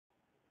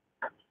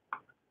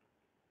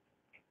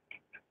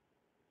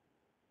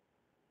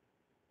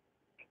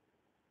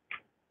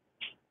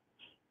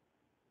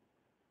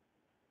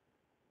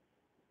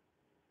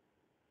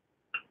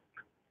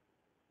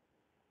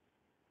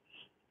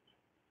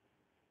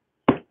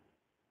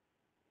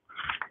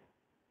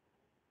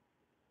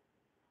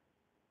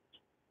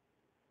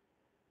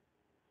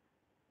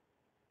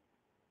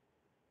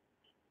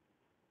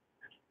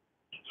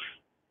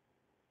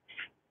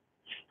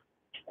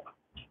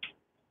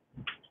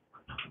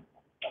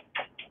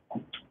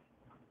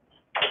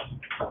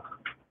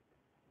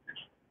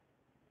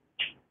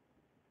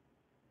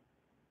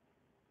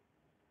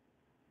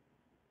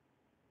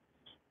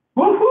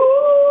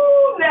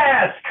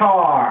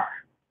car.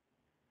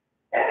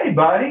 Hey,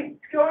 buddy.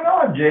 What's going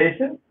on,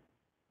 Jason?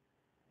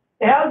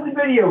 Hey, how's the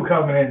video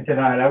coming in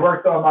tonight? I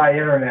worked on my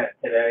internet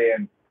today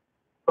and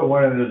put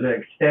one of those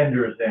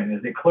extenders in.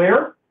 Is it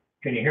clear?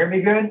 Can you hear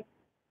me good?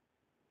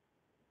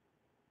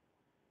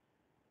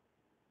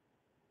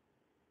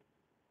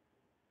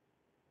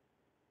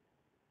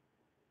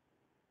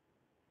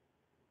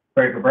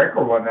 Breaker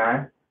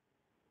 19.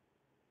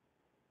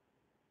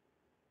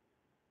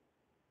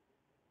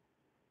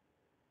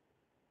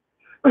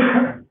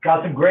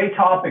 Got some great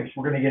topics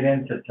we're going to get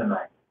into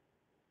tonight.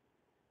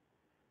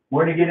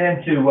 We're going to get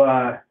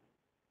into,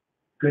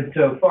 good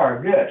so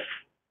far, good.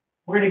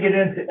 We're going to get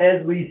into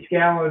Ed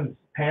Leedskalnin's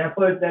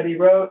pamphlet that he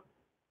wrote.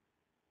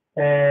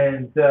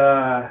 And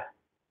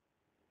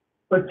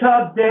what's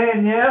up,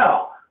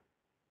 Danielle?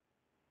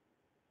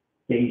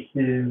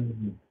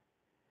 Jason.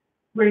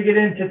 We're going to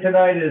get into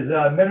tonight is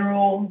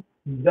Mineral,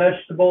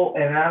 Vegetable,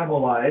 and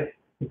Animal Life,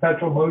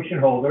 Perpetual Motion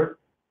Holder,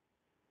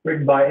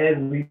 written by Ed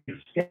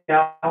Leedskalnin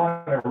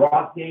at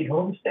Rockgate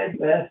Homestead,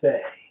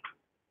 USA.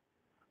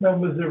 When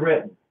was it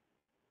written?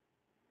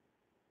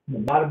 On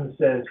the bottom it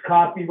says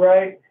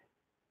copyright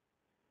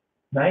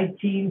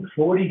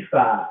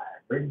 1945,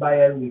 written by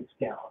Ed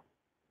Leedskalnin.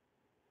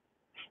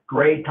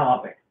 Great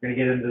topic. We're going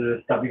to get into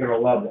this stuff. You're going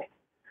to love it.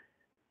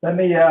 Let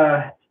me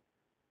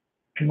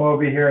come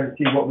over here and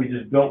see what we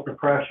just built the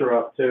pressure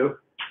up to.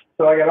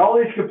 So I got all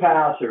these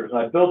capacitors, and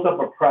I built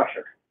up a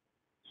pressure.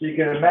 So you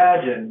can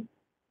imagine,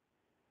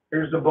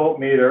 here's the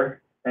voltmeter,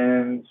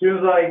 and as soon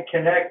as I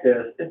connect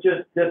this, it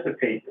just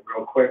dissipates it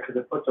real quick because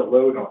it puts a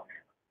load on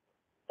there.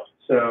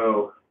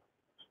 So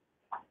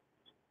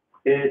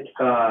it,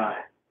 okay,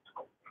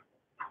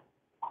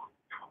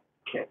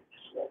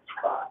 that's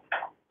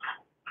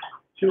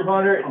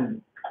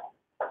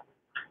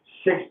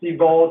 260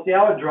 volts. See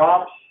how it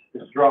drops?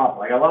 It's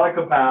dropping. I got a lot of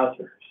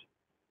capacitors.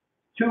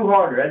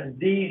 200, that's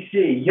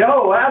DC.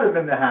 Yo, Adam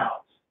in the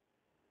house.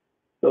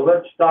 So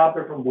let's stop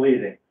it from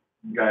bleeding,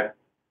 okay?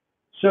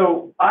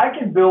 So I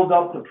can build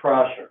up the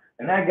pressure,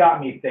 and that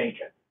got me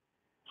thinking.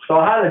 So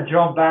I had to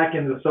jump back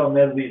into some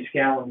Ed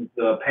Leedskalnin's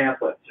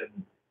pamphlets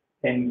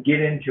and get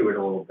into it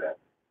a little bit.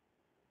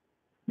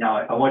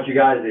 Now, I want you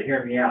guys to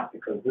hear me out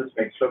because this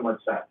makes so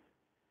much sense.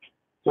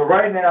 So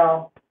right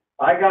now,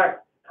 I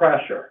got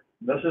pressure.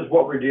 This is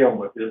what we're dealing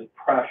with, is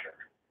pressure.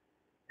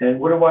 And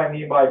what do I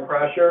mean by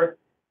pressure?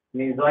 It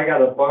means I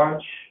got a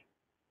bunch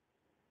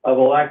of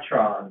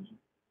electrons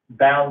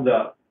bound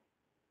up.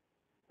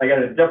 I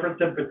got a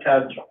difference in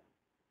potential,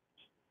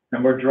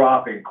 and we're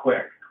dropping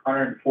quick.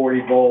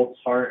 140 volts.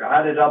 I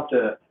had it up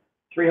to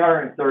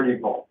 330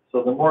 volts.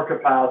 So the more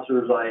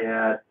capacitors I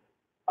add,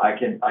 I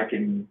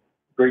can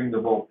bring the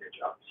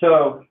voltage up.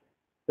 So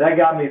that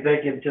got me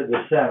thinking to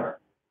the center.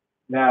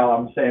 Now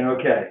I'm saying,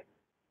 okay,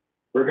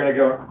 we're gonna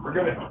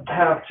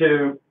have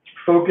to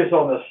focus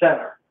on the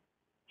center.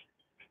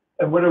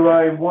 And what do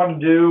I want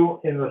to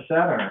do in the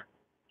center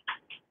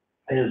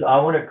is I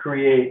want to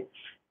create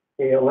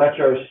an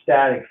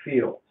electrostatic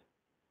field.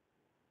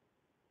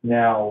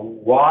 Now,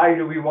 why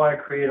do we want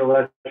to create an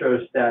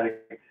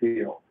electrostatic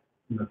field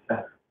in the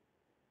center?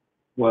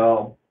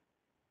 Well,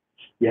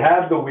 you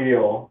have the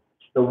wheel.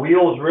 The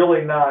wheel's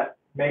really not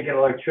making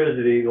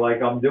electricity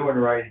like I'm doing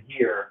right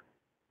here,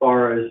 as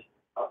far as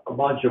a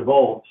bunch of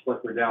volts.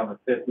 Look, we're down to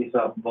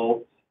 50-something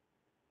volts.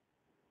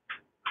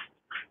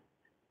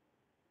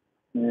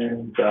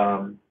 And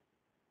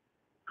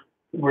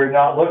we're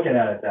not looking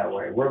at it that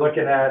way. We're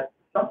looking at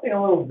something a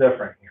little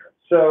different here.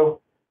 So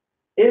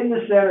in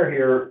the center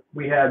here,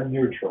 we have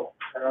neutral.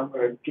 And I'm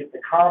going to get the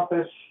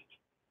compass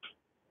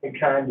and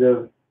kind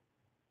of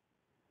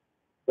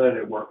let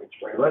it work its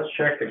way. Let's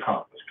check the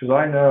compass, because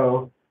I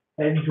know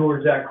heading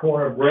towards that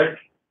corner brick,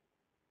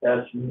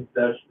 that's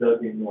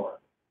W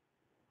north.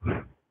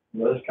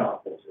 This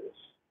compass is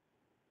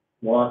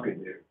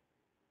wonkadoo.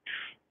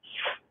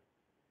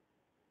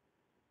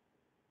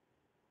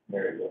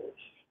 There it is.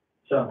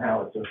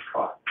 Somehow it just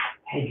caught.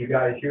 Hey, did you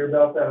guys hear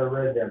about that? I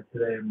read that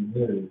today in the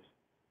news,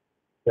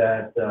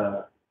 that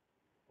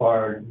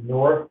our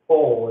North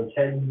Pole is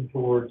heading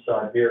towards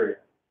Siberia.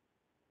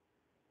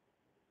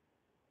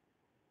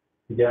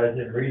 You guys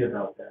didn't read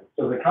about that.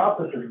 So the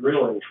compass is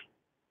really,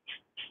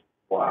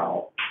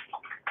 wow.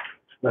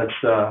 Let's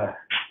check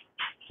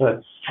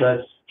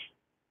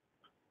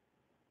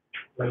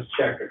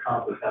the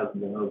compass hasn't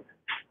been opened.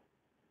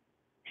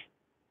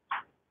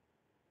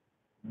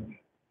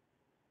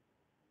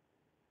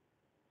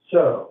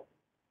 So,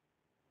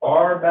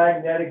 our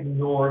magnetic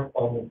north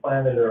on the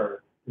planet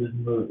Earth is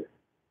moving.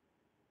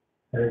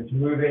 And it's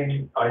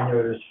moving, I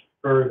notice,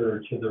 further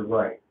to the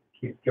right.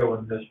 Keeps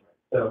going this way.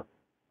 So,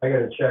 I got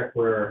to check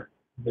where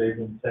they've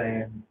been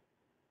saying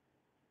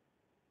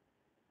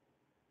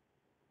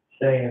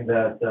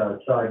that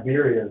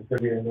Siberia is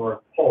going to be the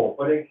North Pole.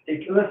 But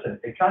listen,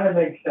 it kind of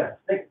makes sense.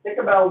 Think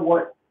about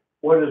what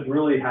is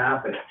really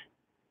happening.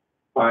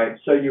 All right,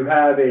 so you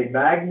have a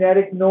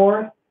magnetic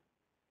north,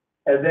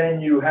 and then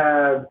you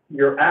have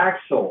your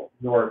axial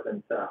north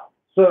and south.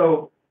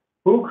 So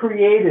who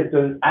created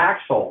the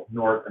axial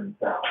north and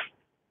south?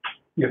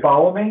 You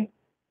follow me?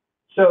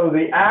 So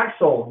the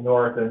axial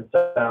north and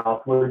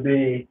south would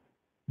be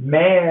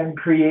man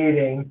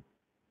creating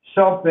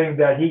something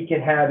that he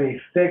can have a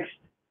fixed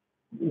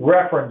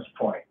reference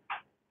point.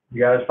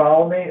 You guys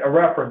follow me? A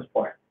reference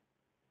point.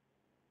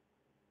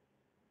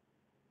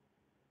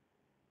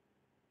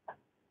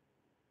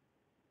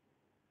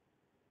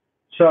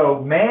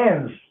 So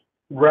man's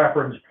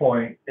reference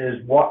point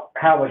is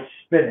how it's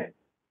spinning.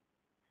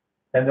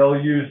 And they'll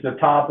use the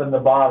top and the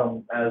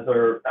bottom as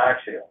their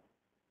axial.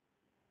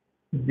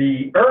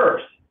 The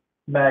Earth's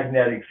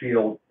magnetic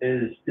field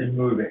is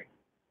moving.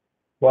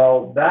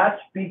 Well, that's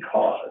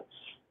because,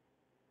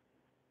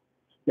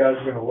 you guys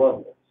are going to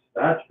love this.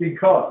 That's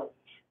because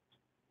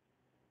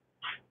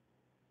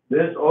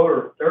this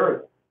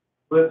Earth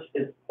flips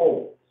its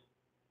poles.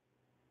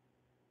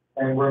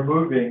 And we're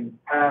moving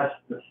past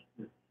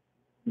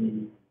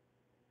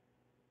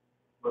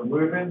we're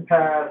moving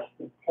past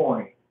the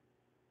point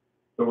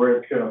to where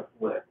it's going to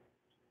flip.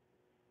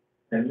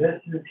 And this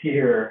is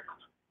here,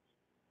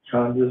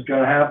 I'm just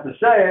going to have to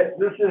say it,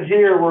 this is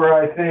here where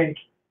I think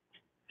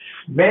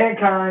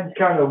mankind's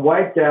kind of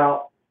wiped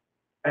out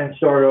and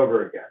start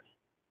over again.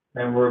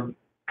 And we're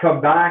come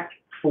back,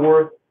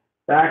 forth,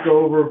 back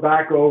over,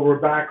 back over,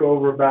 back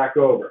over, back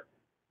over.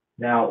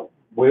 Now,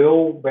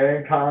 will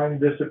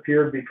mankind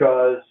disappear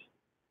because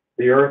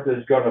the Earth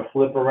is going to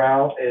flip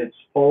around its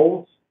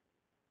poles?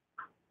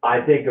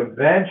 I think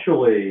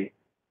eventually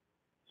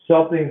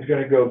something's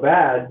going to go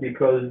bad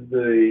because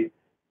the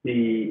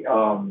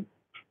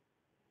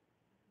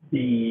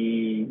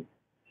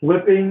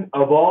flipping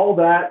of all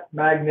that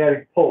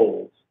magnetic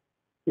poles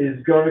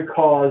is going to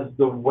cause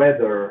the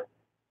weather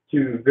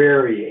to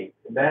vary.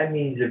 And that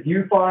means if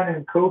you find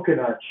in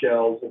coconut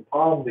shells and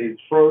palm leaves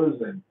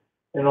frozen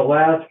in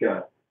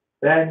Alaska,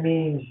 that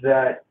means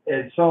that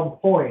at some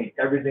point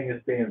everything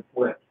is being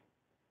flipped.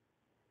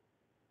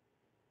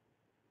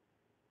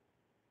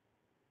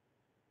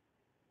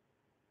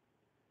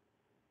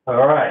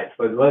 All right,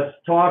 but let's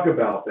talk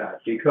about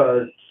that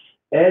because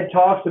Ed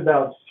talks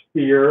about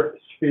sphere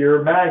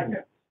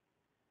magnets.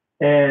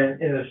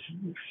 And in a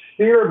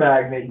sphere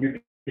magnet, you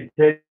can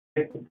take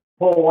the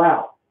pole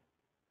out.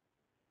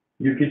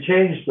 You could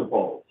change the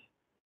poles.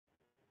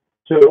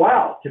 So,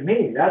 wow, to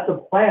me, that's a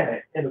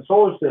planet in the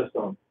solar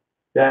system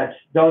that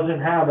doesn't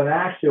have an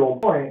axial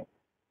point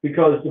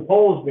because the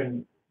pole's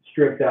been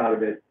stripped out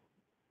of it.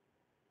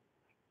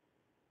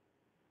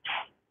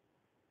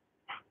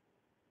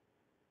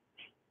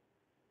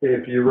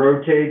 If you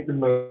rotate the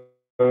moon,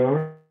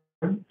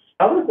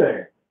 other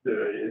thing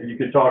you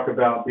could talk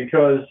about,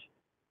 because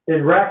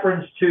in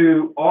reference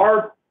to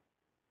our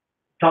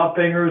top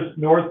fingers,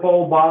 North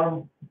Pole,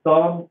 bottom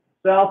thumb,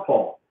 South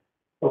Pole,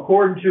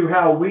 according to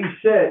how we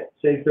sit,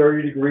 say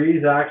 30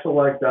 degrees, axial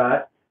like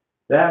that,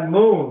 that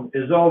moon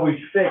is always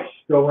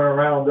fixed going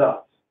around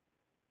us.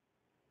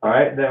 All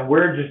right, then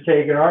we're just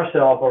taking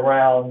ourselves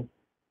around,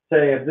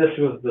 say if this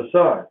was the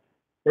sun,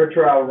 we're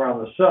traveling around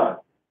the sun.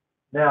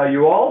 Now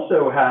you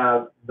also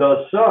have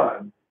the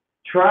sun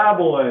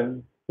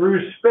traveling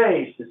through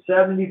space at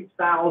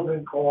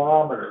 70,000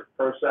 kilometers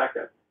per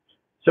second.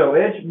 So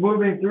it's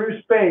moving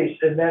through space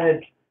and then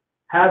it's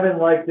having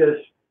like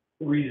this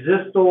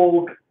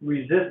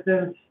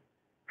resistance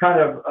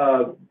kind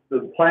of,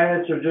 the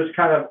planets are just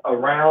kind of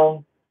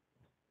around.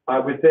 I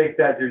would think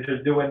that they're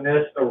just doing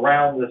this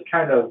around this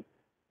kind of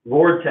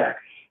vortex,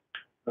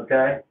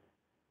 okay?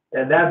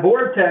 And that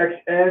vortex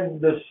and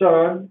the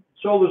sun,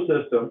 solar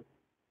system,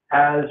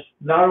 has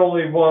not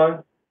only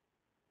one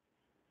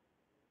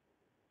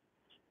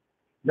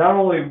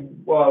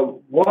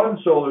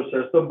solar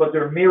system, but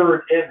they're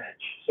mirrored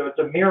image. So it's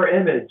a mirror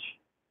image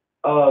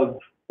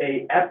of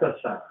a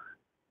epicenter.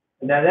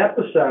 And that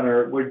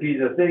epicenter would be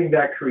the thing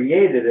that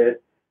created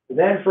it. And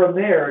then from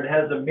there, it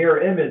has a mirror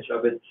image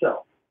of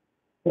itself.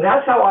 And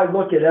that's how I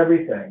look at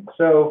everything.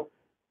 So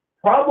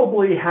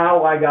probably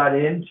how I got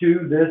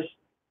into this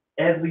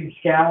Ed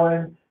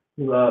Leedskalnin,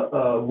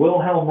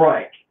 Wilhelm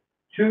Reich,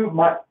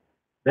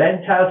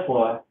 then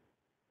Tesla,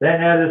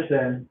 then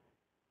Edison,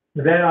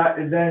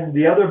 then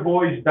the other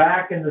boys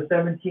back in the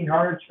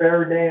 1700s,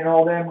 Faraday and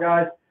all them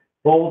guys,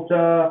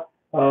 Volta,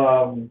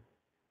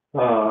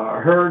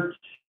 Hertz,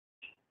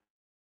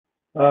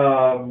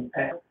 and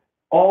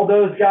all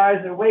those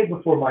guys are way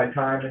before my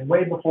time and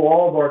way before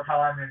all of our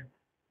time,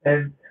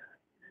 and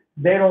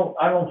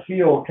I don't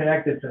feel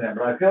connected to them,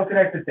 but I feel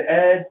connected to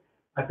Ed.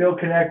 I feel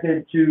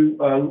connected to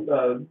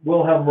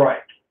Wilhelm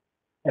Reich.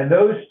 And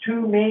those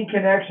two main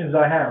connections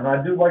I have, and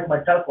I do like my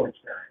Tesla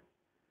experience.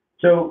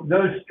 So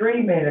those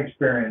three main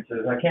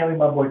experiences, I can't leave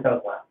my boy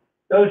Tesla out.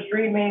 Those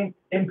three main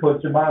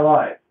inputs in my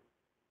life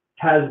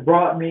has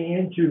brought me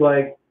into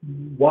like,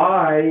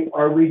 why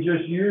are we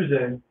just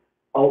using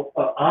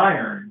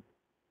iron,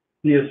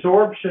 the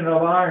absorption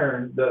of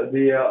iron,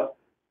 the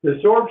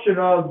absorption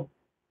of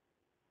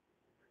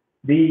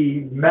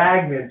the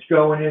magnets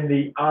going in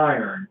the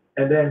iron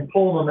and then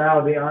pulling them out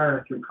of the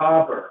iron through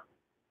copper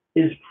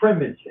is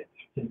primitive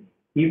to me.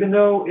 Even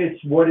though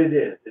it's what it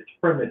is, it's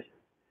primitive.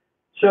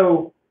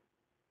 So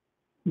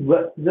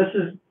this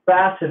is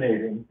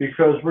fascinating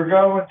because we're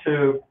going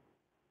to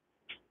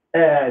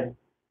add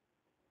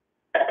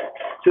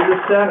to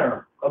the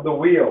center of the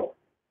wheel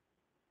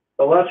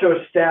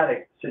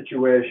electrostatic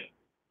situation.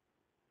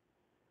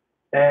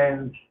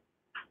 And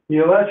the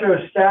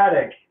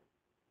electrostatic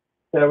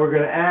that we're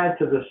going to add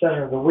to the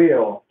center of the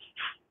wheel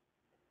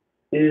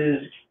is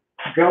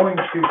going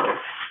to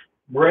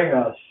bring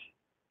us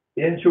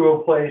into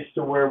a place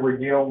to where we're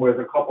dealing with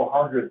a couple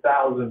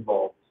 100,000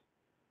 volts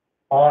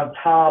on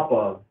top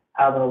of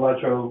having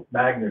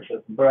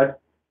electromagnetism. But I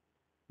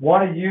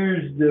want to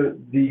use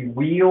the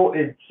wheel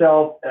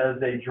itself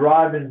as a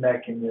driving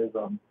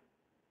mechanism.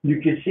 You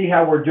can see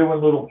how we're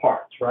doing little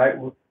parts, right?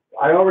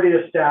 I already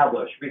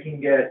established we can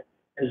get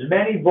as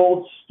many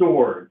volts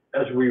stored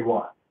as we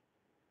want.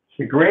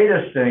 The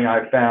greatest thing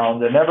I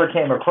found that never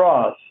came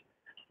across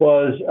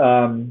was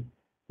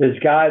this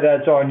guy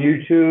that's on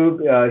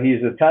YouTube.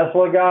 He's a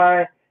Tesla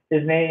guy.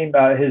 His name,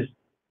 his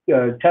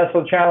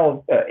Tesla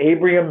channel,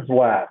 Abraham's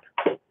Lab.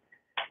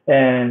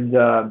 And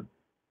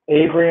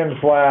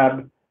Abraham's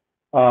Lab,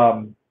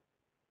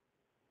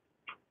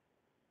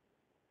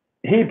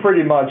 he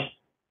pretty much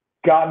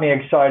got me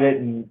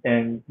excited,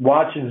 and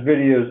watching his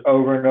videos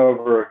over and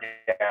over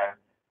again,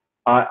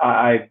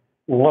 I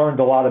learned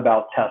a lot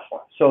about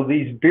Tesla. So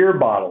these beer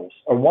bottles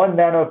are 1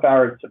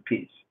 nanofarads a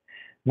piece.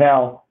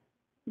 Now,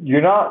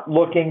 you're not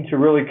looking to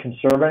really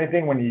conserve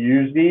anything when you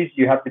use these.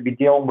 You have to be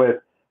dealing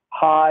with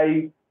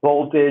high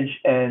voltage,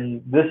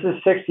 and this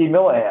is 60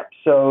 milliamps.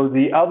 So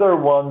the other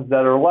ones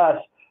that are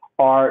less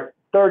are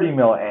 30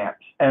 milliamps.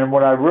 And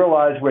what I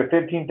realized with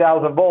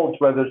 15,000 volts,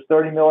 whether it's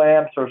 30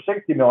 milliamps or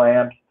 60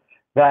 milliamps,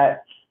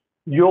 that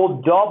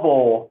you'll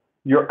double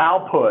your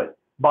output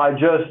by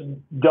just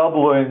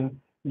doubling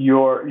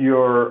your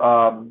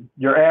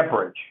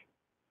amperage.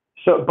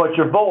 So, but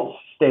your volts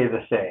stay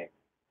the same.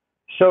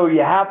 So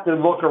you have to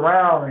look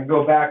around and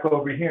go back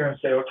over here and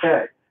say,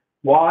 okay,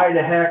 why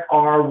the heck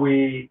are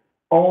we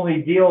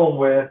only dealing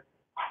with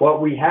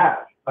what we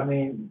have? I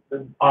mean,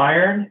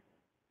 iron,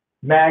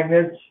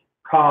 magnets,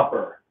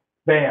 copper,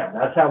 bam,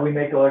 that's how we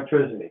make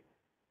electricity.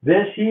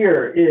 This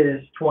here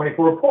is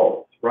 24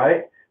 poles,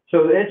 right?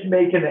 So it's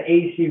making an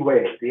AC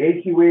wave. The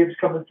AC wave's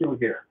coming through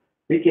here.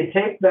 We can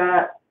take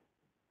that,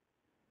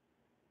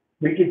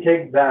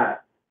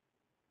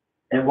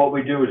 and what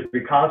we do is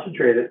we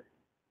concentrate it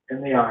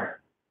in the iron.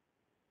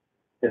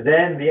 And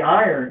then the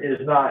iron is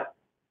not,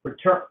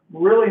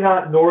 really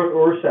not north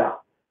or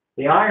south.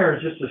 The iron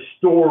is just a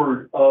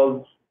storage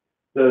of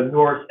the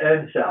north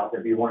and south,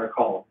 if you want to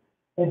call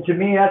them. And to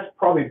me, that's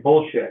probably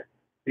bullshit,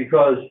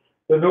 because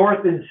the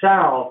north and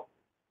south,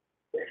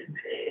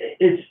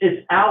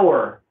 it's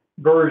our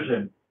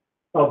version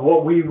of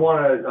what we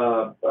want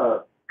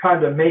to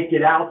kind of make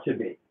it out to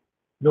be,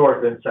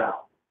 north and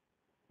south.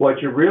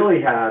 What you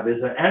really have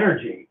is an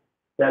energy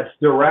that's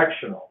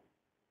directional,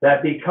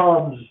 that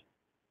becomes,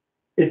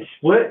 it's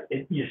split,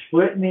 you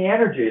split in the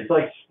energy. It's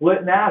like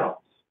splitting atoms.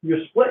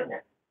 You're splitting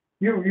it.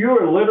 You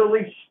are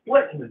literally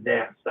splitting the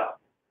damn stuff.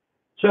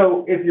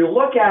 So if you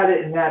look at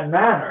it in that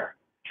manner,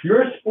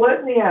 you're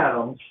splitting the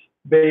atoms,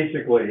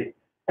 basically,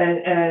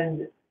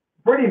 and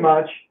pretty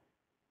much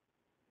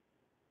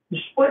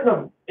you're splitting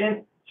them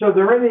in. So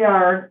they're in the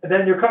iron, and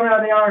then you're coming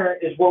out of the iron.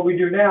 Is what we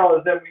do now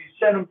is that we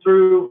send them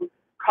through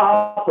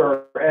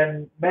copper,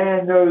 and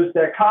man knows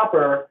that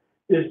copper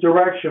is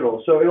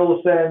directional. So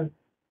it'll send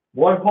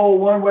one pole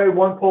one way,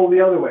 one pole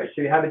the other way.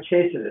 So you have it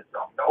chasing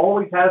itself. It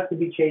always has to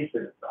be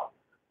chasing itself.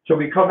 So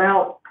we come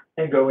out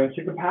and go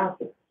into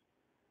capacitance.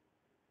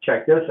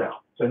 Check this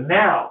out. So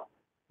now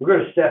we're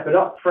going to step it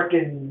up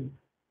freaking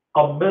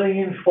a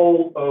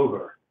millionfold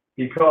over,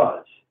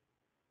 because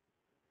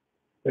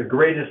the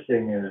greatest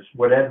thing is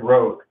what Ed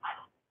wrote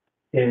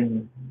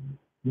in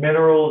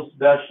Minerals,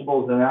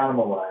 Vegetables, and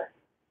Animal Life.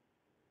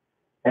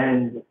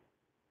 And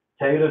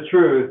tell you the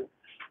truth,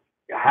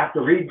 you have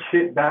to read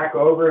shit back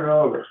over and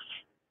over.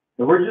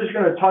 So we're just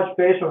going to touch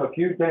base on a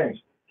few things.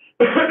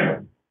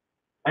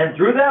 And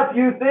through that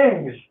few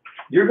things,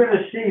 you're going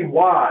to see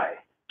why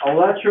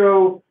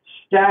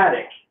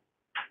electrostatic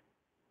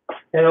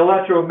and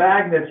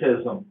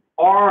electromagnetism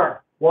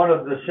are one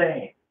of the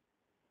same.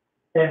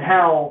 And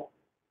how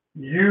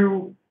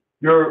when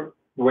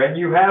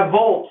you have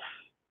volts,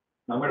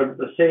 I'm going to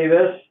say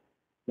this,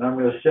 and I'm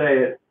going to say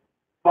it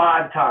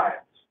 5 times.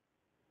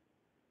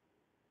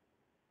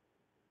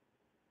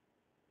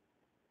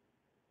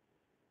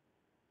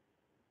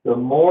 The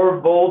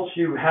more volts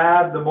you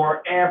have, the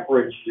more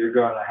amperage you're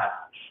going to have.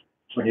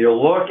 When you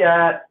look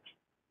at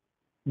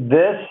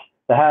this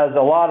that has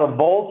a lot of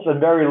volts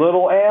and very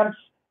little amps,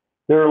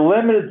 they're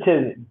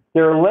limited.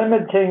 They're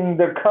limiting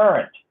the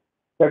current.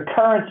 The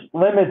current's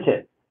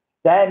limited.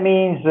 That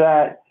means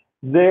that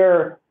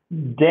they're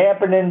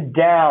dampening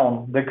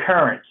down the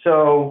current.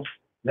 So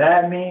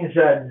that means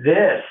that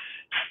this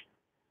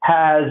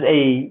has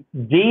a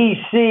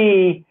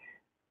DC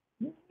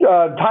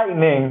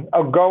tightening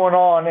of going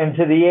on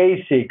into the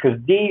AC, because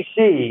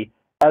DC,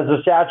 as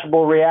a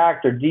saturable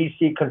reactor,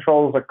 DC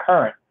controls the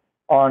current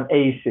on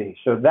AC.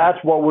 So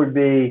that's what would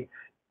be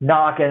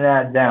knocking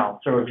that down.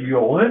 So if you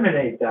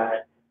eliminate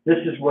that, this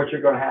is what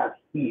you're going to have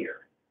here.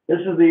 This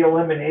is the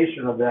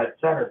elimination of that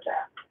center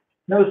tap.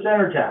 No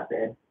center tap,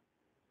 man.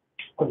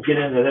 Let's get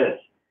into this.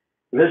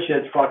 This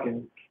shit's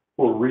fucking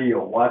for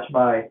real. Watch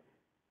my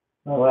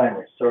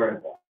language. Sorry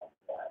about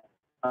that.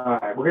 All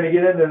right, we're going to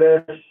get into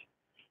this,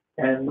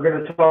 and we're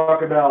going to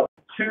talk about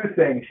two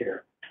things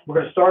here. We're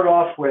going to start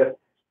off with,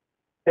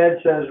 Ed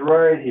says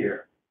right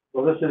here,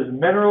 well, this is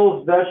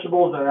minerals,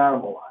 vegetables, and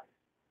animal life.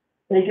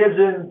 And he gives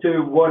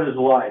into what is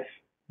life.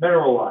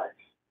 Mineral life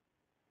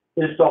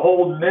is to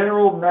hold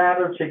mineral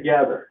matter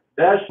together.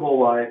 Vegetable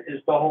life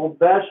is to hold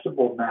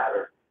vegetable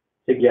matter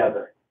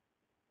together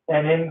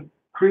and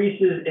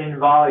increases in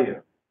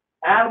volume.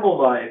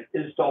 Animal life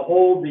is to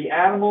hold the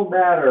animal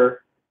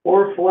matter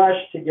or flesh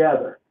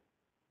together.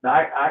 Now,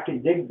 I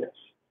can dig this.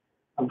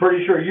 I'm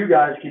pretty sure you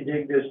guys can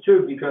dig this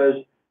too, because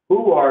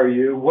who are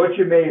you, what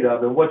you're made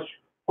of, and what's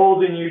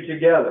holding you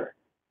together?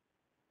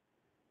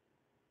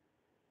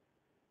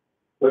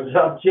 What's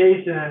up,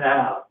 Jason in the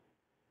house?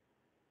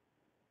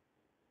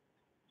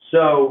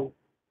 So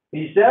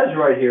he says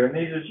right here, and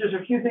these are just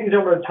a few things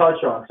I'm going to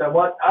touch on, because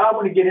I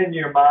want to get into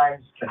your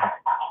minds tonight.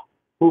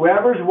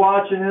 Whoever's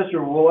watching this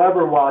or will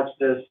ever watch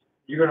this,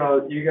 you're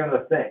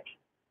gonna think.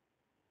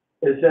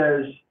 It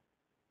says,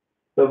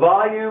 the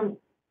volume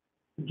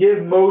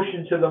give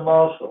motion to the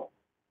muscle.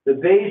 The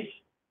base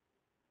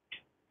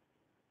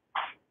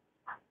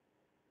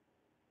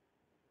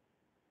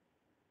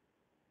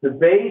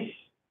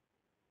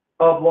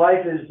of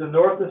life is the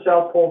North and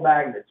South Pole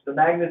magnets. The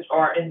magnets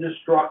are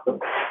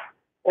indestructible.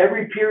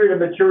 Every period of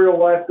material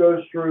life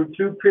goes through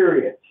two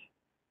periods,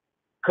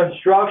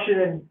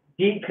 construction and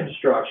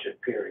deconstruction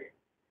period.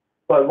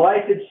 But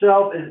life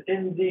itself is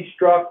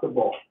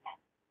indestructible.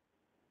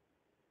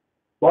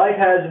 Life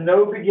has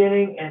no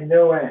beginning and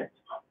no end.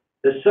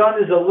 The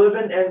sun is a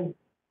living and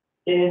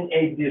in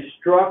a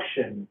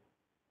destruction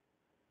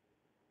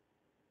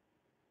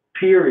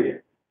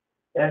period,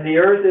 and the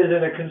earth is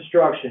in a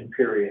construction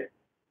period.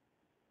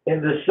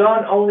 In the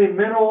sun, only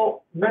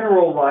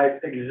mineral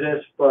life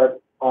exists,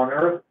 but on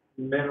earth,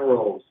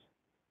 minerals.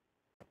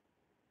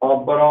 But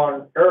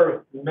on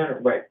earth,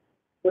 wait,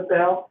 what the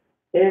hell?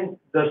 In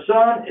the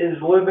sun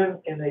is living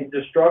in a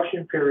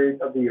destruction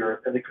period of the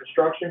earth, and the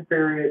construction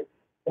period,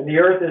 and the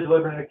earth is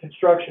living in a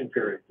construction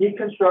period.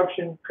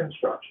 Deconstruction,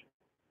 construction.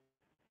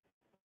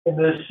 In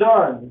the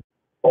sun,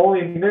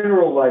 only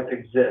mineral life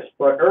exists,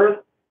 but earth,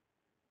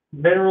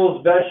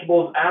 minerals,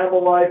 vegetables,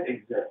 animal life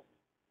exists.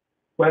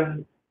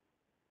 When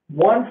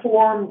one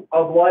form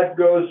of life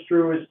goes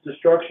through its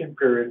destruction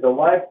period, the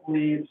life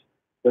leaves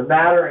the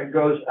matter and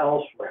goes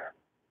elsewhere.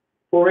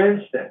 For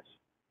instance,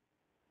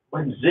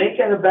 when zinc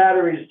in a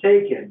battery is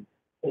taken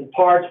in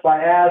parts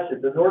by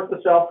acid, the North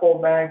and South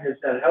Pole magnets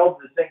that held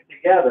the zinc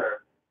together,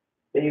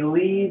 they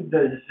leave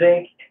the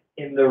zinc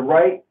in the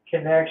right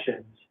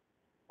connections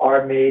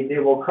are made. They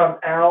will come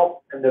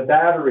out and the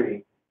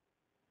battery,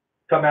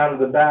 come out of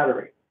the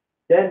battery.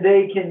 Then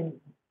they can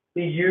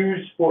be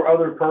used for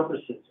other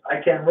purposes. I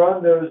can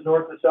run those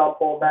North and South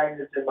Pole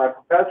magnets in my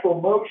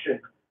perpetual motion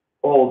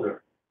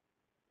holder.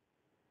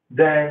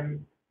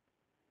 Then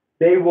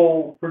they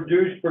will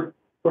produce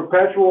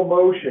perpetual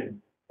motion.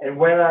 And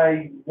when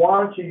I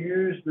want to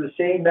use the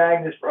same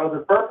magnets for other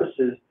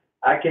purposes,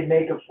 I can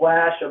make a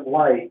flash of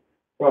light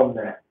from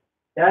them.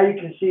 Now you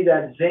can see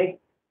that zinc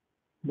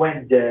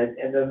went dead,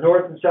 and the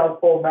North and South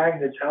Pole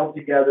magnets held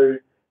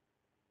together.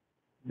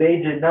 They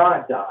did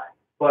not die,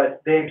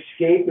 but they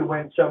escaped and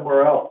went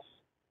somewhere else.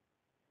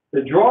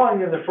 The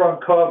drawing in the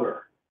front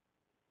cover,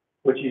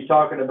 which he's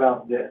talking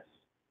about this,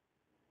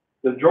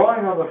 the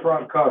drawing on the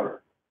front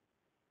cover,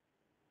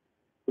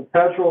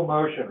 perpetual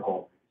motion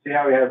hold. See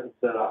how he has it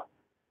set up.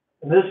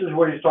 And this is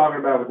what he's talking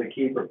about with the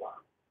keeper bar.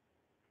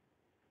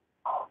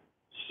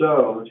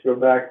 So let's go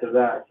back to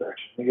that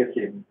section. Let me get to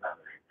even better.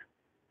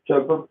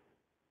 So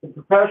the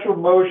perpetual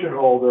motion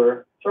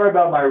holder. Sorry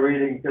about my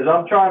reading, because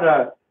I'm trying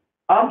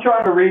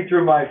to read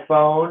through my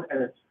phone,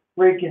 and it's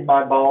freaking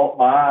my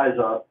eyes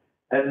up.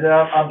 And then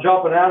I'm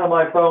jumping out of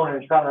my phone,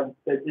 and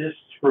it just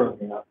screwing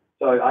me up.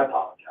 So I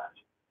apologize.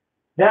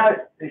 Now,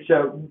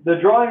 so the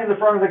drawing in the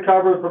front of the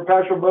cover, the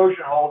perpetual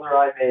motion holder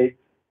I made.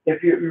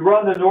 If you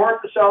run the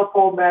North to South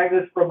Pole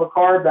magnets from a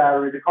car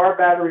battery, the car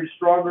battery is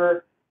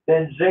stronger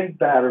than zinc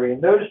battery.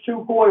 And those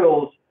two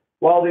coils,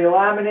 while the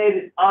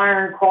laminated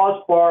iron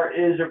crossbar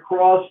is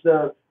across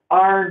the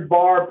iron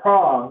bar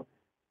prong,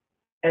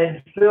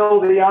 and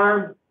fill the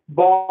iron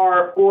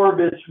bar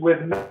orbits with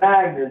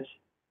magnets,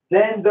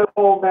 then the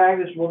pole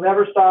magnets will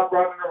never stop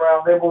running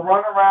around. They will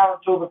run around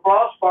until the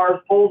crossbar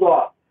is pulled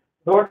off.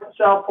 North and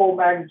South Pole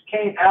magnets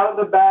came out of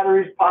the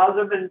battery's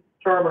positive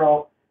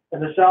terminal,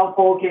 and the South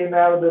Pole came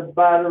out of the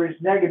battery's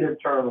negative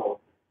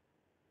terminal.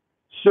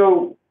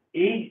 So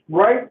he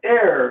right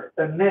there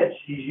admits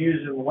he's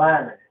using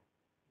laminate.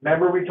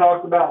 Remember we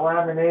talked about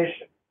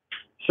lamination.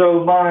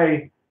 So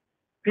my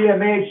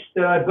PMH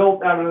that I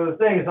built out of the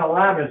thing is not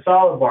laminate,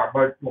 solid bar,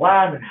 but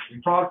laminate.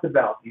 We talked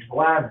about these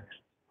laminates.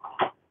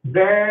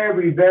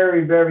 Very,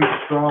 very, very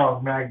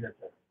strong magnets.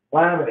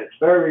 Laminates,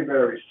 very,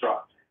 very strong.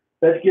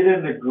 Let's get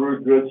into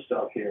good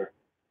stuff here.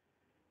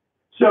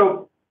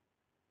 So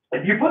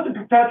If you put the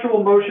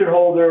perpetual motion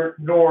holder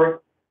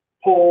north,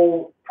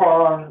 pole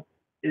prong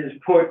is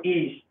put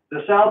east,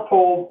 the south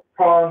pole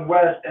prong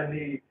west,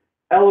 and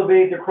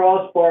elevate the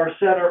crossbar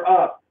center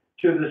up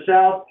to the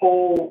south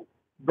pole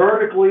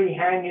vertically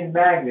hanging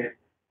magnet,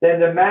 then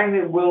the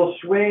magnet will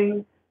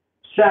swing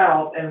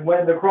south, and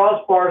when the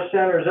crossbar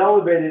center is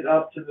elevated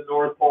up to the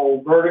north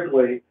pole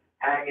vertically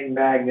hanging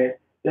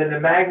magnet, then the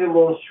magnet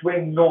will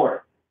swing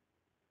north.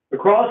 The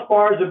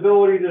crossbar's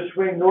ability to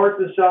swing north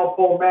and south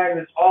pole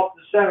magnets off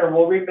the center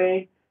will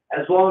remain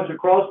as long as the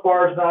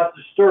crossbar is not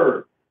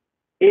disturbed.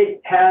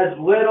 It has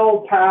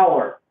little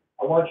power.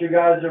 I want you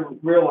guys to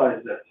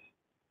realize this.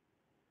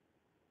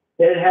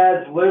 It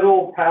has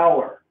little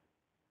power,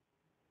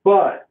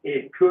 but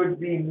it could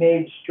be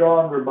made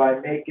stronger by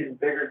making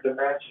bigger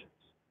dimensions.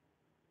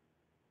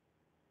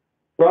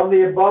 From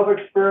the above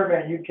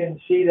experiment, you can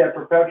see that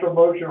perpetual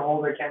motion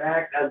holder can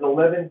act as a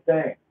living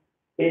thing.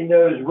 It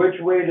knows which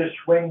way to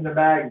swing the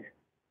magnet.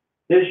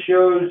 This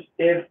shows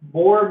if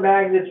more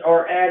magnets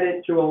are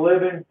added to a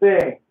living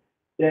thing,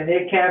 then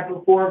it can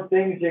perform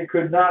things it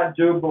could not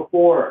do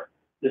before.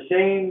 The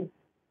same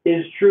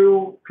is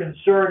true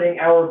concerning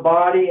our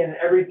body and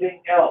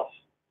everything else.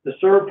 The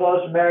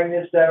surplus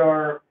magnets that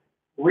are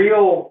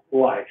real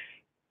life.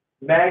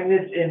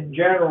 Magnets in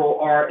general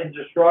are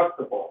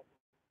indestructible.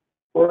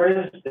 For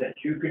instance,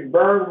 you can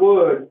burn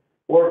wood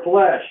or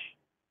flesh.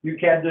 You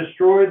can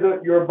destroy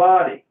your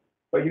body,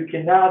 but you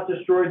cannot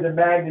destroy the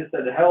magnets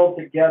that held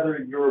together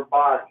your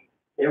body.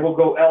 It will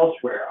go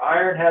elsewhere.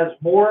 Iron has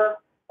more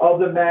of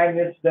the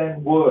magnets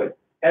than wood.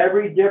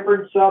 Every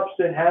different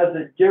substance has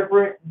a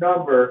different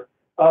number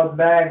of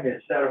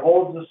magnets that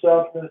holds the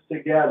substance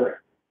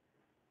together.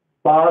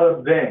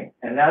 Bada bing.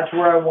 And that's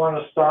where I want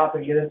to stop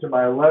and get into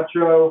my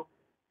electrostatic.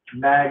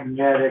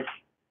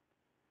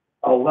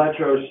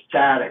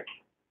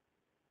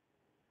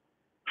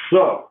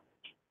 So,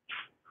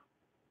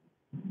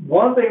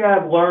 one thing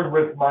I've learned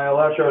with my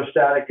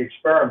electrostatic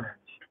experiments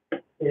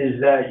is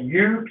that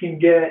you can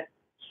get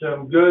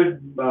some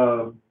good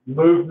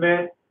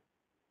movement,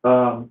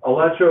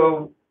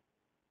 electromotive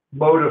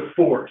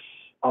force,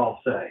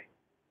 I'll say.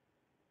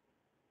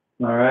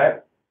 All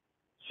right?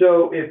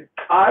 So if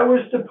I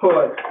was to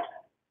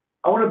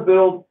I want to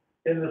build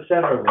in the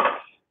center of this.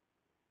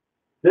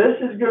 This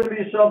is going to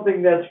be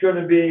something that's going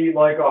to be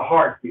like a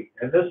heartbeat.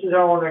 And this is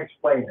how I want to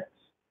explain this.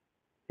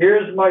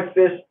 Here's my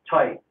fist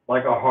tight,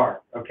 like a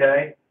heart,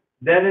 okay?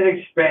 Then it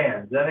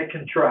expands, then it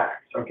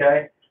contracts,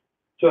 okay?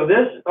 So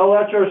this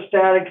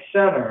electrostatic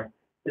center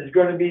is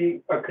going to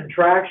be a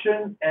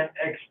contraction and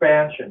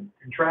expansion.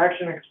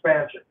 Contraction,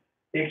 expansion.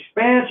 The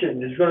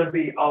expansion is going to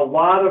be a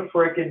lot of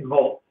freaking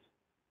volts.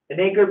 It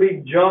ain't going to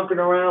be junking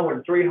around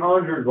with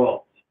 300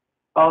 volts.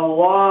 A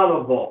lot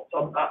of volts.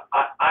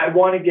 I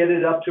want to get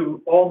it up to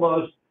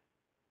almost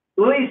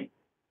at least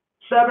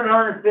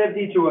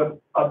 750 to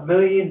a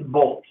million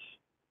volts.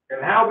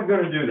 And how are we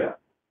going to do that?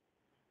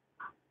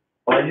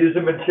 By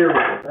using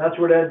materials. That's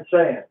what Ed's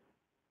saying.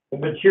 The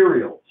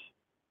materials.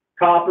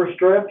 Copper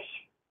strips,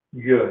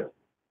 good.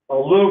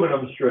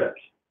 Aluminum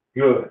strips,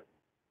 good.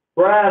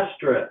 Brass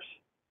strips,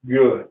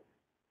 good.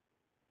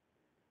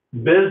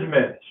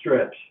 Bismuth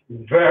strips,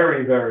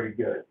 very, very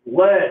good.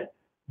 Lead,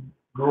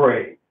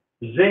 great.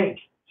 Zinc,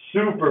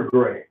 super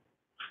great.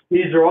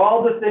 These are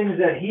all the things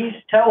that he's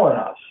telling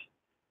us,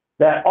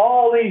 that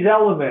all these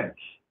elements,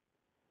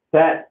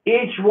 that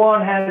each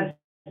one has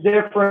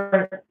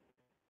different,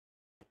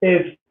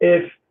 if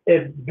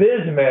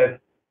bismuth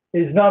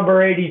is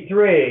number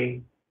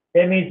 83,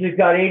 it means it's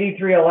got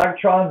 83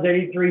 electrons,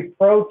 83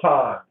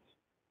 protons,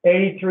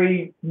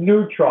 83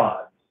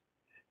 neutrons.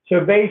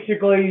 So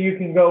basically you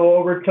can go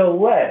over to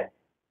lead.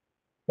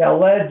 Now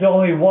lead's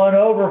only one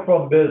over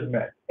from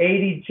bismuth,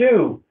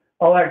 82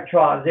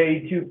 electrons,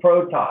 82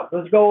 protons.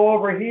 Let's go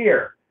over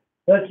here.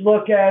 Let's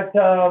look at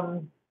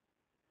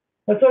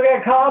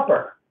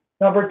copper.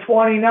 Number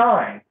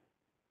 29.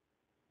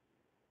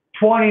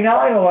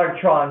 29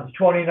 electrons,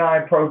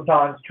 29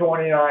 protons,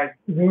 29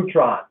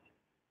 neutrons.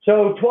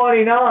 So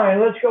 29,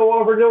 let's go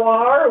over to a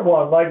harder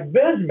one, like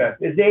bismuth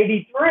is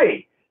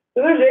 83.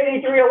 So there's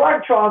 83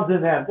 electrons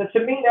in them. So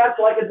to me, that's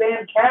like a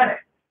damn cannon.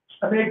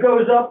 I mean, it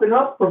goes up and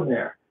up from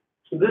there.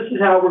 So this is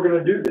how we're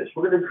going to do this.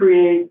 We're going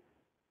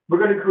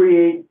to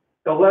create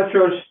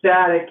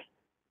electrostatic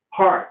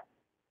heart.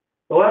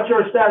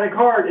 Electrostatic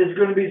heart is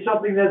going to be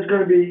something that's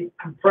going to be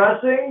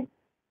compressing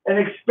and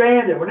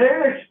expanding. When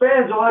it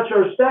expands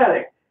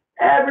electrostatic,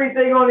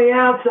 everything on the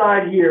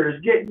outside here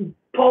is getting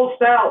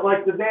pulsed out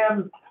like the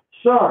damn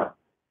sun.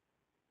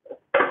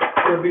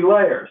 There'll be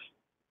layers.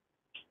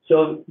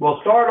 So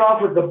we'll start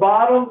off with the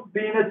bottom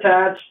being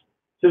attached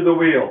to the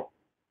wheel.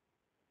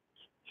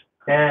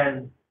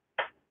 And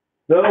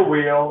the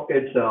wheel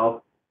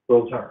itself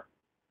will turn.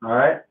 All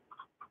right?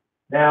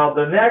 Now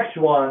the next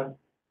one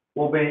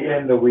will be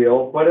in the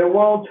wheel, but it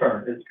won't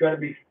turn. It's going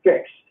to be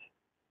fixed.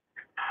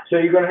 So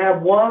you're going to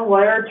have one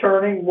layer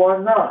turning,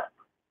 one not.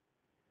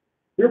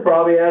 You're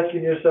probably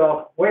asking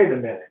yourself, wait a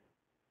minute.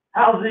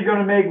 How's he going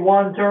to make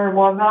one turn,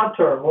 one not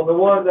turn? Well, the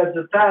one that's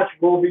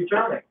attached will be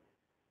turning.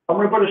 I'm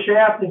going to put a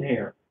shaft in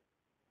here.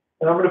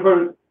 And I'm going to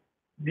put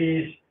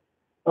these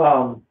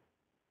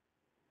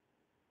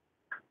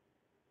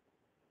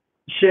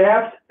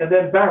shafts and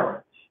then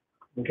barons,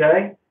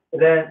 okay?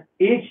 And then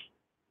each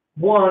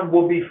one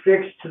will be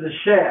fixed to the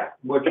shaft,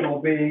 which will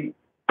be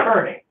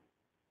turning,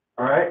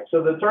 all right?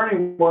 So the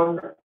turning one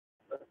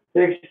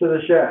fixed to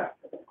the shaft.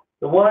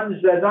 The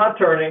ones that are not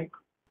turning,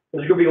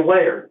 there's going to be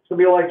layered. It's going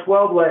to be like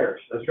 12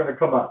 layers that's going to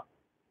come up,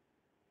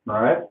 all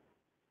right?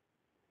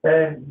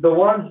 And the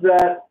ones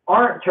that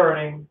aren't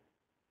turning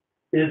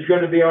is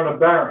going to be on a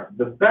baron.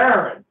 The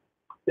baron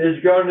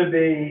is going to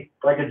be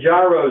like a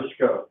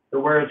gyroscope, to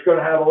where it's going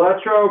to have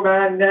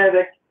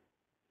electromagnetic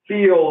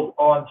field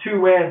on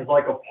two ends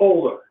like a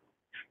polar.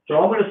 So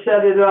I'm going to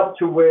set it up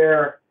to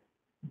where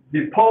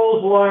the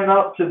poles line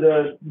up to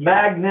the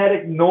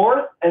magnetic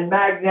north and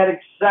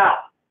magnetic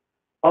south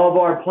of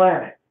our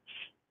planet.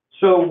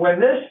 So when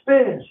this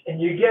spins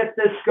and you get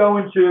this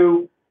going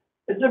to,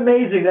 it's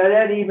amazing that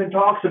Ed even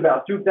talks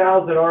about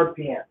 2,000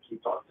 RPMs he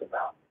talks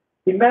about.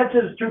 He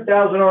mentions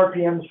 2,000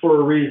 RPMs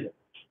for a reason.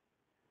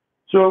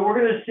 So we're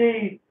going to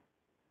see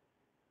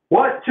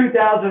what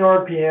 2,000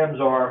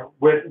 RPMs are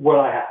with what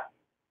I have.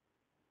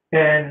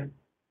 And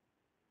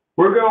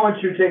we're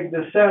going to take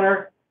the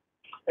center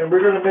and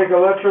we're going to make an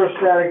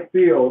electrostatic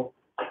field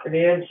in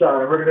the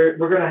inside. We're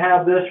going to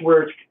have this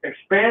where it's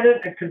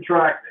expanded and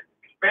contracted,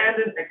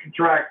 expanded and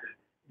contracted,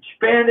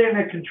 expanding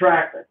and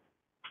contracting.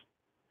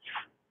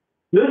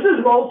 This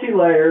is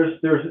multi-layers.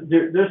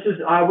 This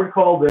is, I would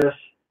call this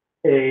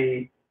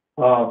it's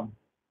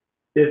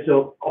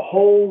a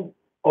whole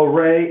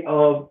array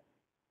of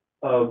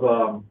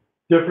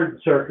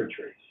different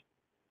circuitries.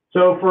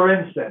 So for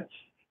instance,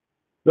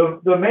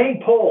 the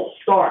main pole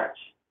starts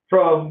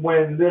from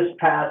when this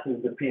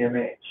passes the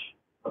PMH,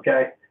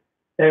 okay?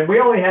 And we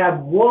only have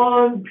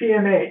one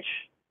PMH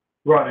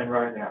running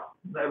right now.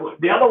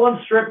 The other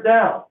one's stripped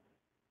down.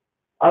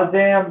 I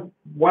damn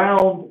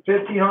wound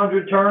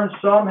 1,500 turns.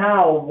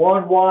 Somehow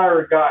one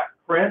wire got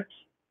crimped,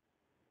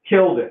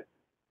 killed it.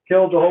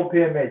 Killed the whole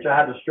PMH. I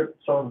had to strip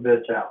some of the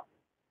bitch out.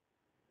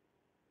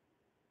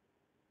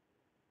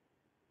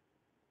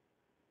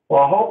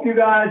 Well, I hope you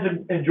guys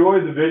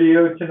enjoyed the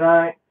video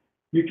tonight.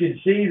 You can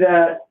see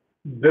that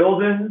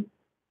building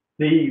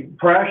the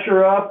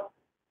pressure up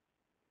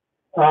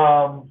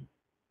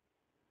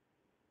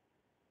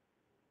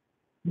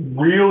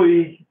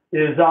really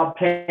is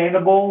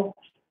obtainable.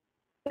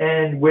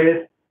 And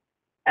with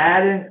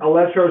adding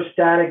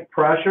electrostatic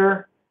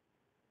pressure,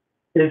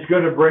 it's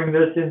going to bring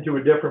this into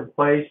a different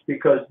place,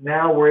 because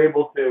now we're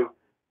able to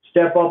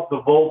step up the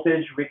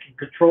voltage. We can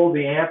control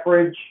the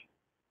amperage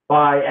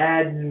by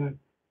adding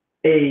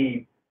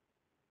a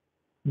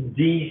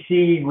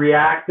DC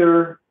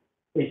reactor,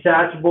 a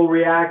satchable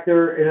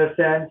reactor in a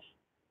sense,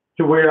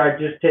 to where I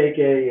just take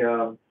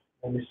a,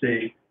 let me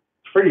see,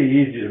 it's pretty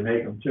easy to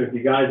make them too. If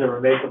you guys ever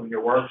make them in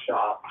your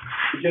workshop,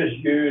 you just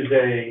use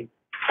a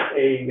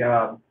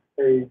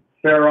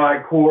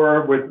ferrite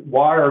core with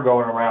wire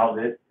going around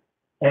it,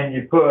 and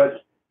you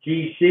put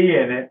DC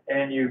in it,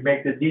 and you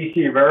make the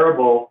DC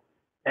variable,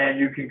 and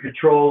you can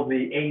control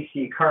the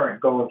AC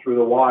current going through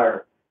the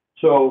wire.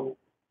 So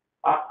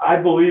I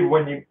believe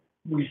when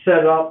we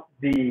set up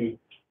the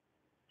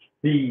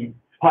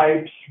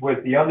pipes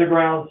with the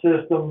underground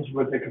systems,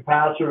 with the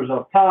capacitors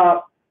up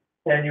top,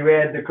 and you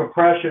add the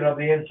compression of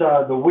the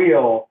inside of the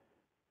wheel,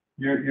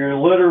 you're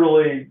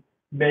literally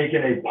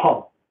making a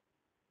pump.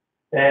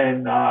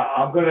 And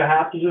I'm going to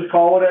have to just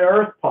call it an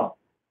earth pump,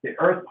 the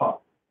earth pump,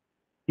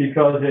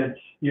 because it's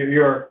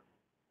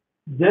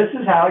this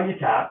is how you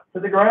tap to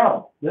the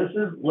ground. This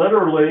is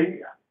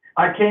literally,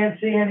 I can't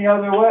see any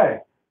other way.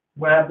 I'm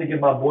going to have to give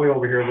my boy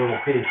over here a little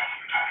piece.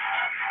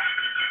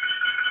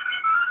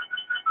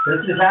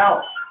 This is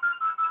how.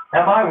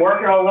 Am I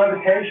working on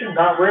levitation?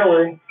 Not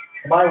really.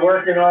 Am I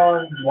working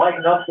on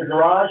lighting up the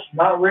garage?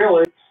 Not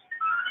really.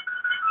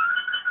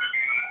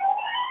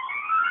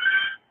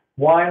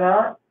 Why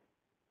not?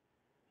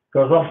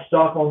 Because I'm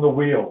stuck on the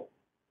wheel.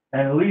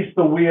 And at least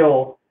the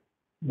wheel,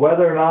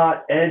 whether or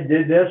not Ed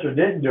did this or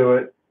didn't do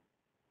it,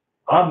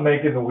 I'm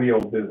making the wheel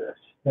do this.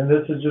 And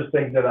this is just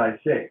things that I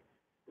see.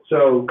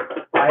 So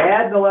I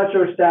add an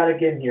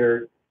electrostatic in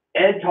here.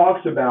 Ed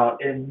talks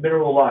about in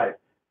Mineral Life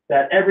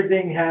that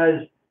everything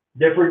has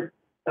different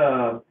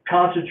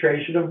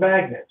concentration of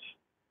magnets.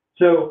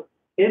 So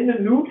in the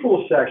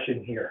neutral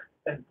section here,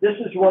 and this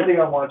is one thing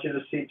I want you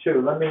to see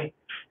too. Let me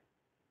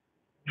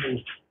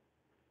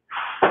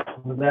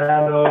move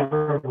that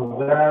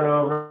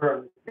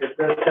over, get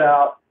this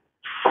out,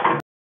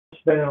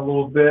 spin it a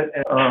little bit.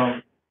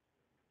 And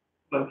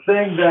the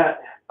thing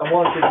that I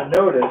want you to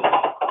notice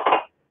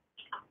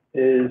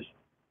is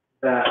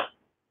that,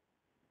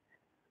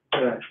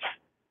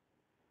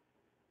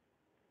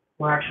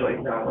 well, actually,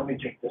 no, let me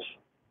take this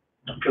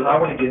one, because I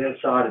want to get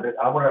inside of it.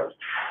 I want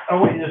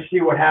you to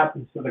see what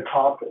happens to the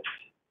compass.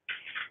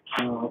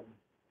 Another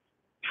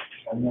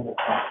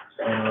compass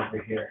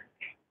over here.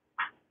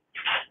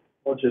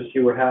 We'll just see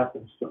what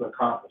happens to the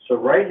compass. So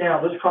right now,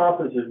 this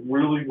compass is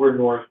really where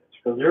north is,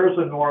 because there's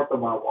a north of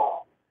my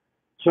wall.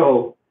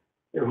 So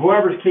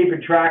whoever's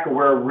keeping track of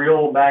where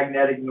real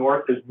magnetic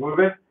north is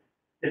moving,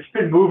 it's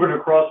been moving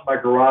across my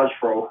garage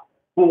for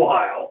a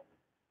while,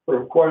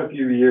 for quite a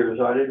few years.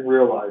 I didn't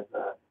realize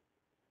that.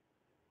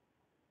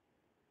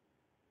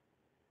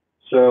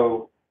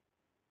 So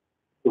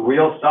the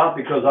wheel stopped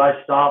because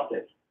I stopped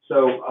it.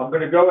 So I'm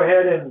going to go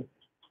ahead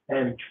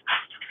and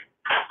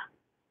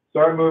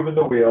start moving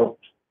the wheel.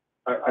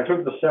 I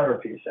took the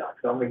centerpiece out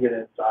because I'm going to get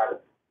inside of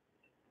it.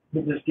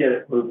 Let me just get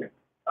it moving.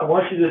 I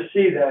want you to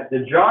see that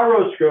the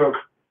gyroscope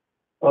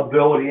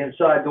ability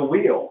inside the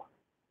wheel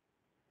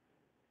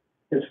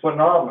is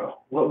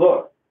phenomenal.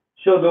 Look.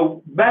 So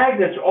the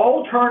magnet's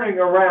all turning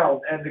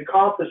around and the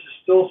compass is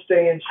still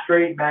staying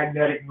straight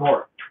magnetic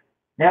north.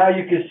 Now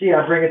you can see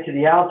I bring it to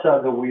the outside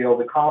of the wheel.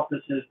 The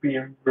compass is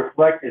being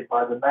reflected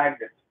by the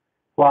magnets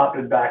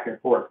flopping back and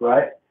forth,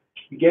 right?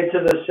 You get to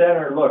the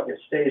center, look, it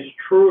stays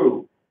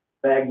true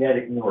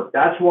magnetic north.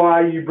 That's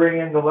why you bring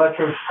in the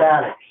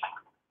electrostatics.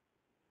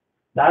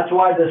 That's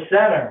why the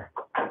center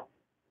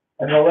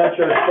and the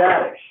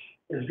electrostatics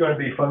is going to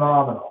be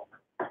phenomenal.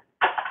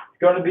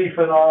 It's going to be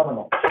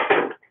phenomenal.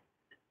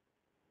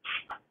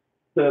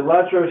 The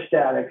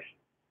electrostatics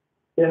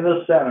in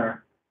the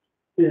center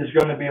is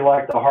going to be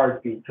like the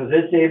heartbeat because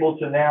it's able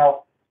to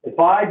now, if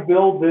I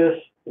build this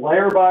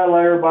layer by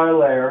layer by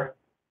layer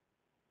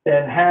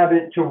and have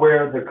it to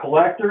where the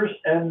collectors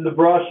and the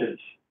brushes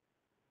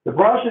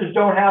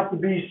don't have to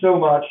be so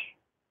much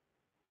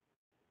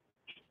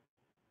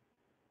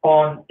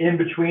on in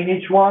between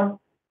each one,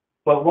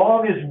 but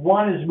long as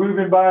one is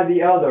moving by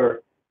the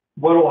other,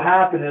 what will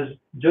happen is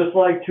just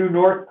like two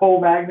North Pole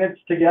magnets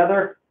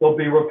together, they'll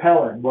be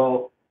repelling.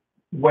 Well,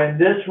 when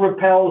this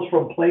repels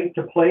from plate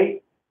to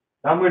plate,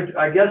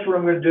 I guess what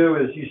I'm going to do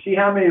is, you see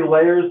how many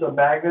layers of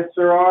magnets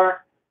there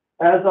are?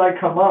 As I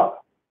come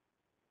up,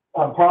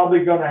 I'm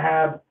probably going to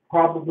have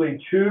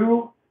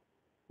two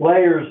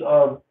layers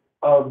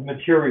of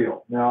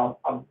material. Now,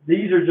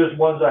 these are just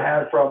ones I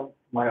had from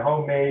my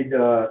homemade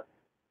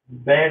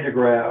Van de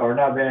Graaff, or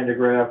not Van de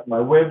Graaff, my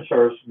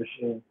Wimshurst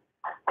machine.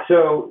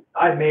 So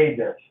I made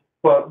this.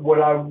 But what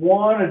I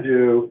want to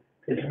do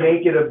is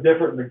make it of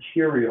different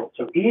material.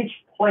 So each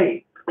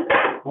plate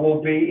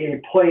will be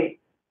a plate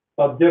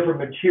of different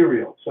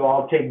material. So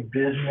I'll take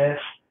bismuth,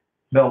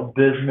 melt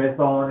bismuth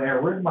on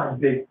there. Where's my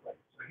big plate?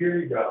 So here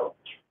you go.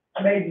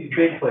 I made these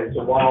big plates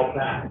a while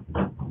back.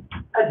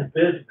 That's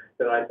bismuth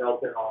that I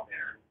melted on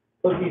there.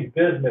 Look at these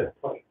bismuth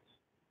plates.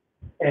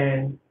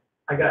 And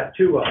I got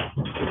two of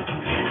them.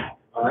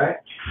 All right?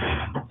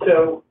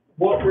 So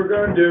what we're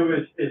going to do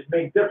is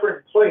make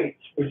different plates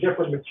with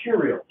different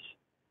materials.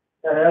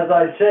 And as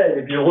I said,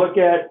 if you look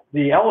at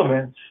the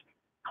elements,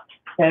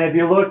 and if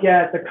you look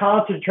at the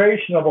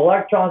concentration of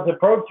electrons and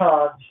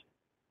protons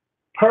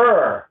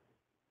per,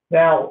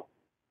 now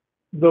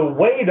the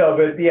weight of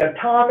it, the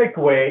atomic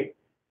weight,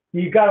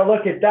 you got to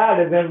look at that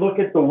and then look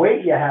at the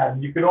weight you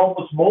have. You can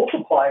almost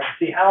multiply and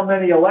see how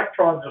many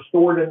electrons are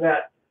stored in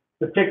that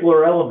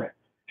particular element.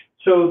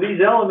 So these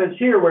elements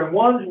here,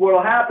 what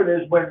will happen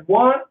is when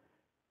one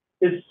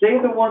is, say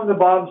the one at the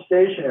bottom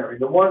stationary,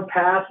 the one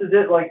passes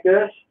it like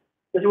this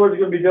is what it's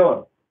going to be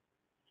doing.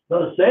 So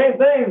the same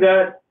thing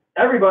that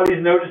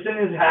everybody's noticing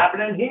is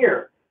happening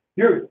here.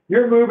 You're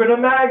moving a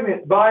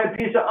magnet by a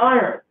piece of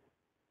iron.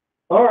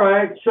 All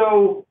right,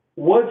 so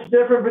what's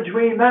different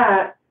between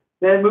that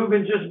than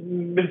moving just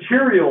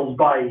materials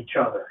by each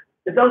other?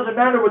 It doesn't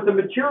matter what the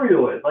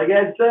material is. Like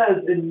Ed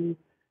says in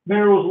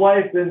Minerals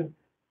Life and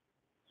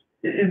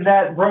in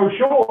that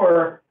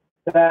brochure,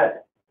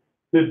 that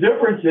the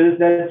difference is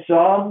that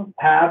some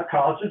have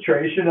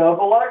concentration of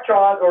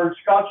electron or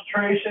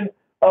concentration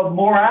of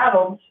more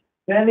atoms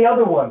than the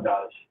other one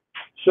does.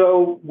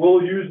 So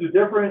we'll use the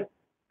different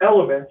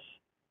elements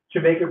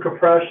to make a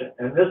compression.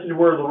 And this is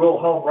where the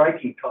Wilhelm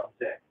Reiki comes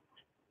in,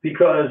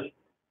 because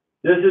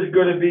this is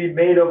going to be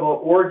made of an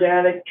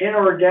organic,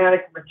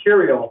 inorganic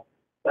material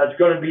that's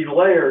going to be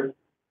layered,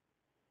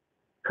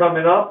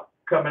 coming up,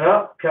 coming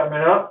up, coming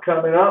up,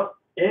 coming up,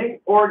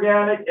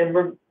 inorganic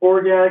and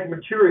organic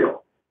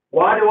material.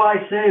 Why do I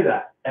say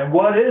that? And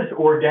what is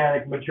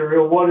organic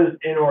material? What is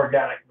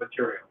inorganic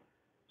material?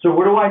 So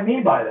what do I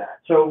mean by that?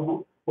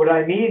 So what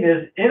I mean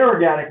is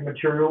inorganic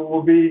material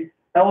will be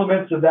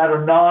elements that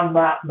are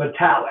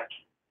non-metallic.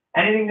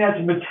 Anything that's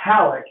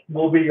metallic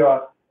will be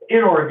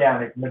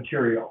inorganic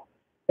material.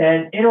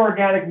 And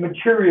inorganic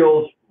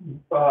materials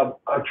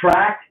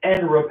attract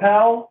and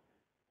repel,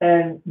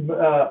 and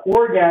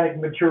organic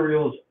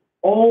materials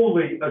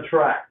only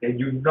attract. They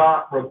do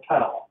not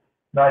repel.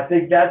 And I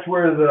think that's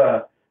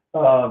where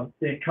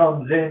it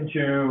comes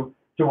into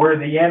where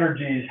the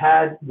energies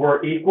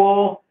were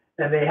equal,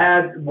 and they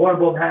had, one of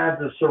them had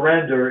to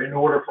surrender in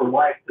order for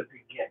life to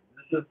begin.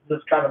 This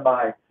is kind of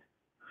my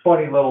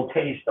funny little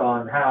taste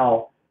on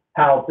how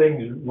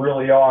things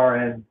really are,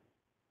 and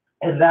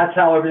that's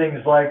how everything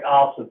is like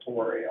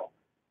oscillatorial.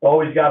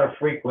 Always got a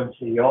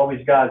frequency, you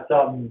always got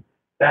something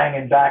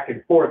banging back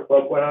and forth.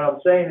 But what I'm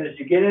saying is,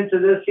 you get into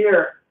this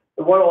here,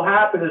 and what will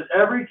happen is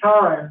every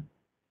time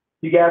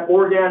you get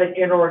organic,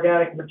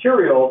 inorganic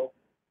material,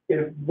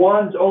 if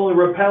one's only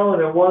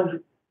repelling and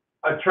one's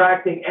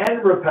attracting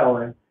and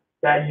repelling,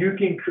 that you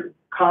can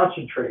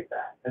concentrate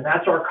that. And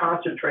that's our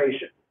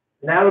concentration.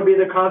 And that'll be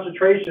the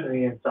concentration on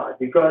the inside,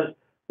 because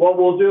what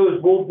we'll do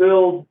is we'll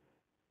build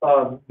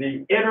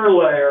the inner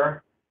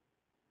layer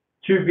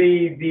to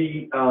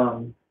be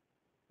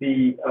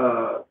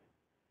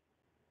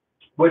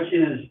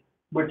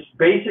which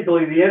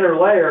basically the inner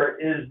layer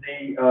is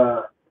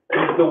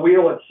the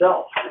wheel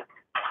itself.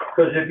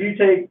 Because if you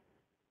take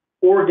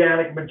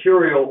organic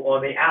material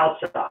on the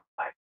outside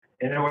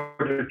in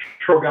order to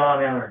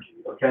Trogon energy,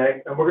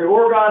 okay? And we're going to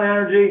Orgon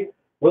energy,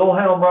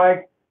 Wilhelm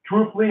Reich,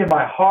 truthfully in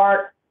my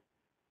heart,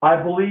 I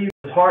believe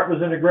his heart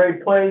was in a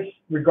great place,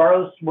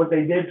 regardless of what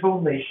they did to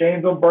him. They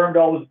shamed him, burned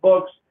all his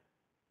books.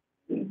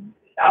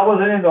 I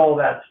wasn't into all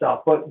that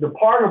stuff, but the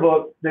part of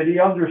it that he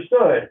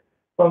understood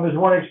from his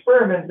one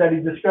experiment that he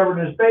discovered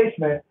in his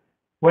basement,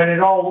 when it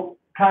all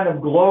kind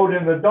of glowed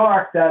in the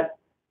dark, that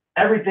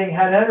everything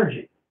had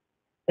energy.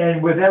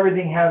 And with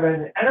everything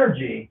having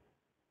energy,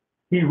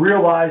 he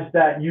realized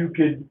that you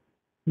could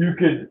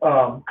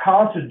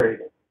concentrate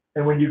it.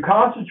 And when you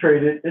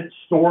concentrate it, it's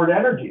stored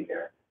energy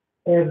there.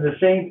 And the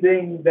same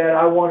thing that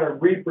I want to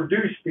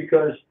reproduce,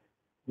 because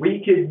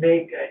we could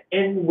make an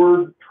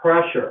inward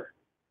pressure.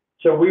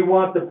 So we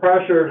want the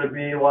pressure to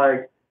be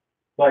like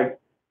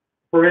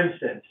for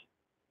instance,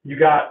 you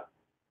got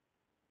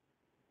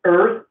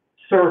earth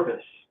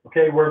surface,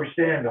 okay, where we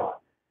stand on.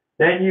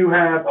 Then you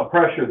have a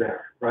pressure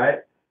there, right?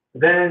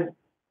 Then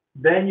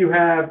you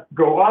have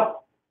go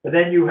up, and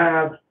then you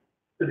have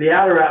the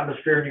outer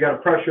atmosphere, and you got a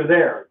pressure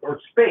there, or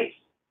space.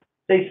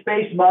 Say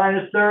space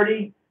minus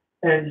 30,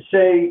 and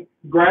say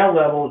ground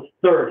level is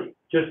 30.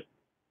 Just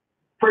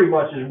pretty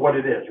much is what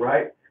it is,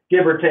 right?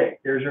 Give or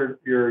take. There's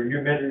your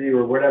humidity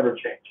or whatever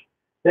change.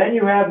 Then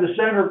you have the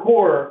center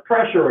core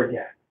pressure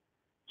again.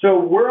 So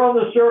we're on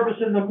the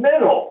surface in the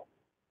middle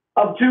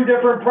of two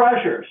different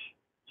pressures.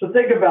 So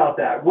think about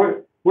that.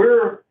 We're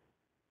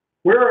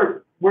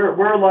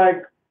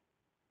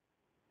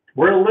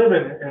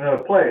living in a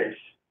place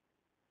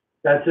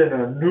that's in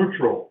a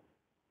neutral,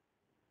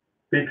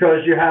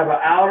 because you have an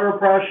outer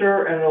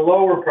pressure and a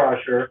lower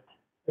pressure,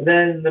 and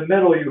then in the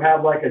middle you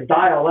have like a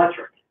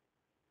dielectric.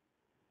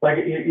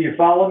 Like, you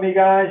follow me,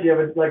 guys? You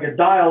have like a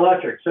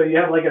dielectric, so you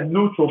have like a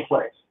neutral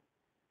place.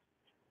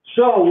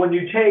 So when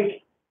you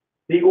take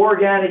the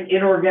organic,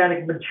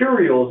 inorganic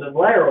materials and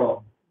layer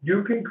them,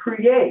 you can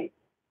create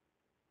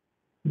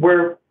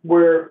where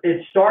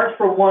it starts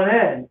from one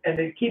end and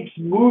it keeps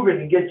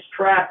moving and gets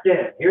trapped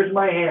in. Here's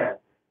my hand.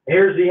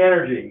 Here's the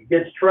energy. It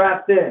gets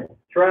trapped in,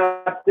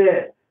 trapped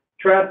in,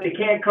 trapped. It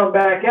can't come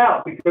back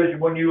out, because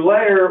when you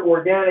layer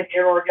organic,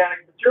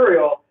 inorganic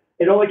material,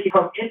 it only can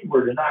come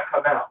inward and not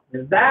come out.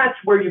 And that's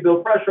where you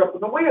build pressure up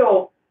in the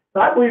wheel.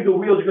 And I believe the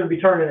wheel is going to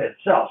be turning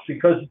itself,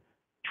 because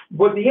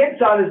what the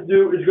inside is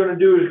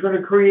going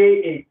to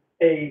create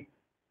a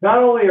not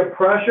only a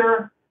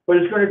pressure, but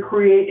it's going to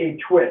create a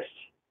twist.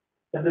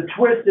 And the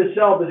twist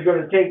itself is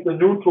going to take the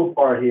neutral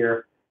part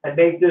here and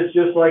make this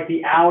just like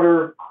the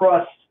outer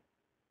crust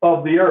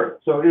of the earth.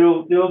 So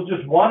it'll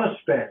just want to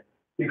spin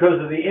because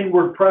of the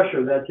inward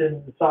pressure that's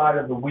inside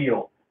of the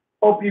wheel.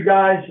 Hope you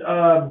guys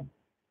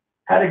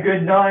had a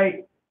good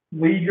night.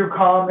 Leave your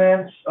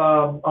comments.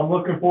 I'm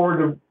looking forward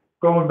to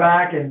going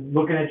back and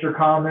looking at your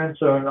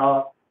comments, and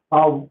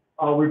I'll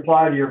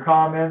reply to your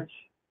comments.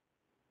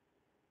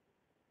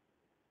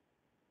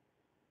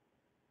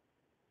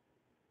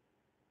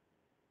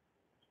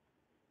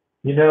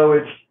 You know,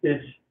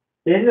 it's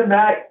in the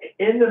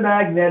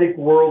magnetic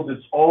world,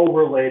 it's all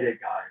related,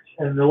 guys.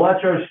 And the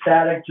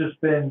electrostatic just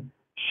been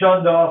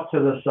shunned off to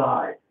the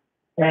side.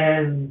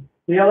 And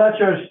the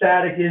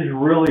electrostatic is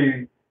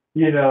really,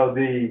 you know,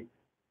 the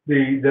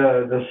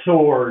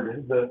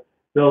sword, the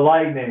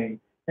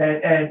lightning,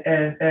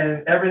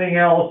 and everything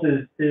else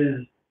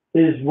is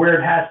where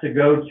it has to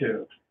go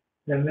to.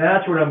 And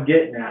that's what I'm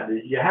getting at,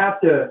 is you have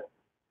to,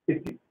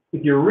 if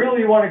you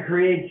really want to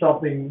create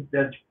something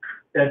that's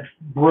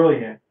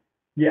brilliant,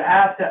 you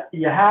have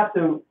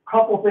to,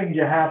 couple things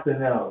you have to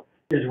know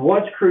is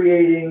what's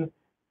creating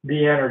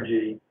the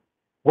energy,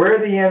 where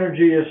the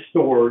energy is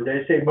stored.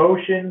 They say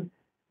motion,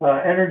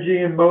 energy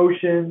in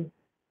motion,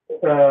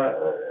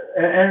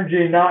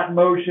 energy not in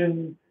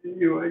motion.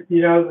 You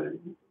know,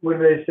 what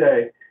do they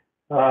say?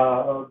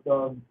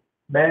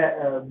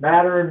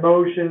 Matter in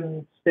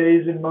motion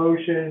stays in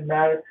motion,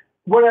 matter,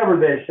 whatever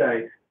they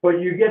say. But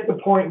you get the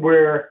point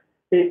where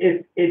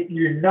if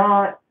you're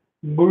not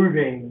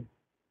moving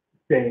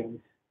things,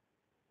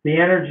 the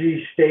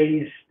energy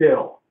stays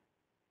still.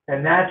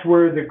 And that's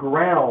where the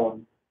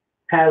ground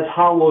has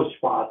hollow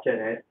spots in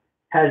it,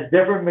 has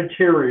different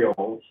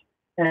materials.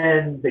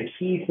 And the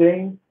key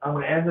thing, I'm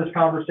going to end this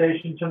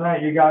conversation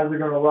tonight. You guys are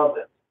going to love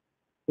this.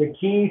 The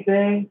key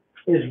thing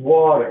is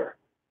water.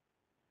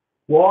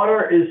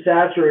 Water is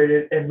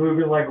saturated and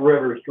moving like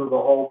rivers through the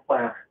whole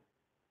planet.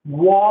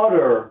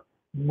 Water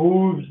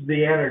moves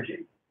the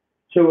energy.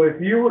 So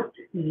if you were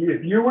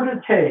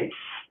to take,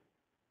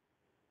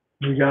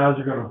 you guys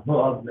are going to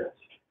love this.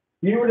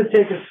 If you were to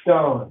take a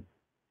stone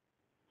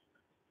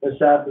This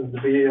happens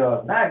to be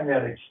a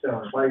magnetic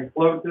stone. If I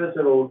float this,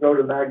 it'll go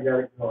to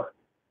magnetic north.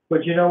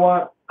 But you know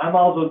what? I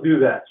might as well do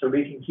that so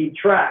we can keep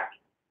track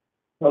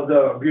of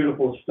the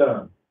beautiful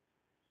stone.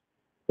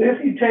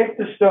 If you take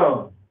the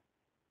stone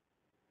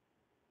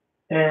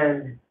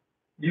and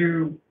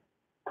you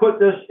put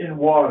this in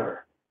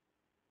water,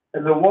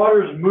 and the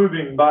water is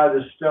moving by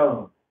the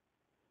stone,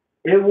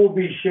 it will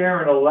be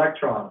sharing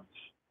electrons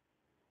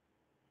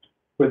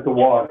with the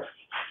water.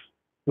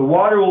 The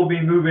water will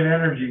be moving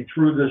energy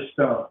through the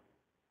stone.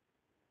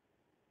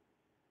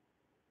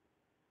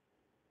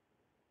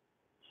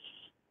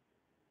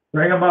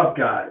 Bring them up,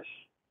 guys.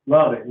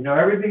 Love it. You know,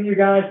 everything you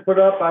guys put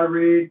up, I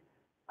read,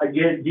 I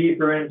get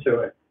deeper into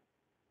it.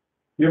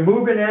 You're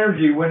moving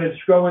energy when it's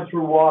going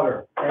through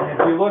water. And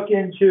if you look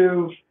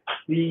into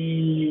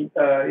the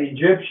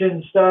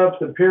Egyptian stuff,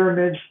 the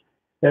pyramids,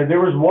 there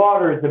was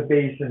water at the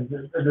basins,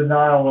 the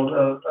Nile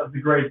of the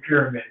Great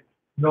Pyramid.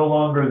 No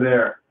longer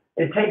there.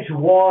 It takes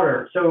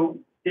water. So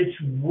it's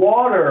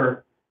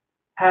water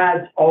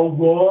has a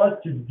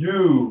lot to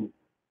do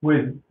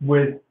with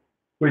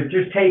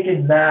just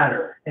taking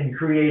matter and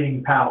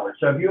creating power.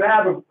 So if you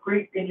have a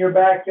creek in your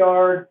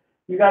backyard,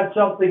 you got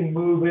something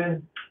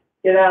moving,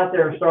 get out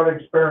there and start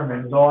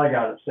experimenting is all I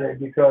got to say,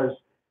 because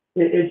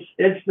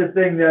it's the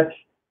thing that's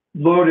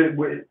loaded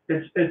with,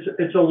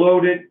 it's a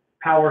loaded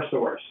power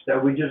source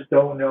that we just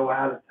don't know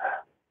how to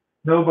tap.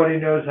 Nobody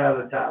knows how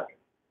to tap it.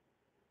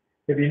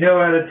 If you know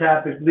how to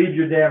tap it, leave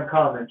your damn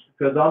comments,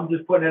 because I'm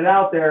just putting it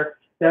out there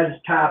that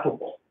is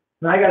tappable.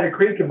 And I got a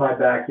creek in my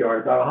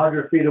backyard, about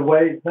 100 feet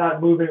away. It's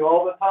not moving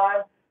all the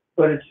time,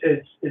 but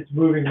it's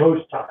moving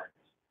most times.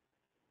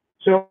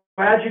 So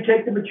as you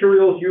take the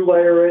materials, you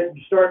layer it,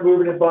 you start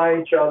moving it by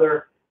each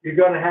other. You're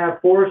going to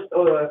have forced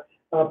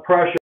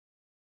pressure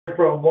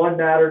from one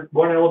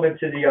element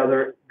to the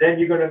other. Then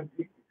you're going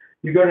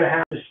to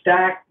have to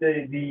stack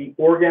the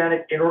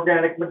organic,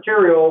 inorganic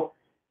material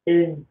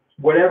in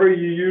whatever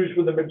you use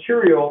for the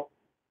material.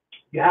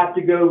 You have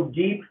to go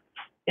deep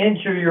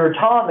into your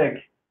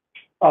atomic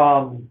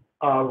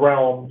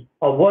realm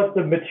of what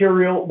the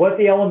material, what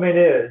the element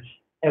is,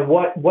 and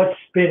what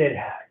spin it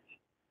has.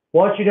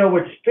 Once you know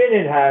what spin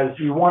it has,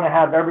 you want to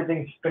have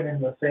everything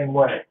spinning the same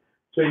way.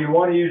 So you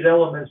want to use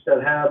elements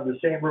that have the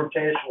same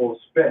rotational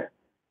spin.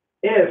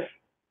 If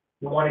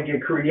you want to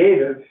get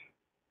creative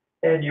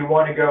and you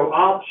want to go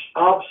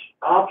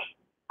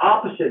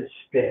opposite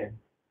spin,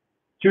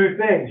 two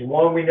things.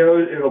 One, we know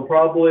it'll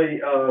probably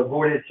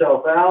void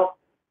itself out,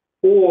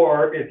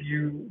 or if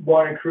you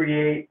want to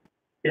create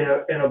in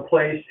a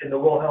place in the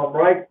Wilhelm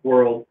Reich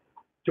world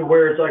to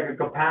where it's like a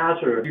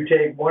capacitor. If you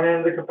take one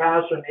end of the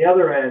capacitor and the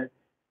other end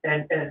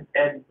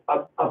and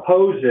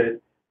oppose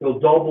it, you'll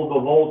double the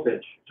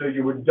voltage. So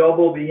you would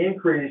double the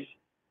increase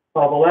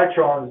of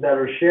electrons that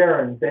are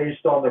sharing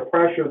based on the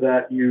pressure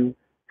that you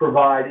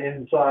provide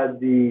inside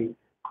the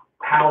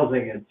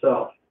housing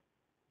itself.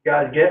 You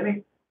guys get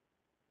me?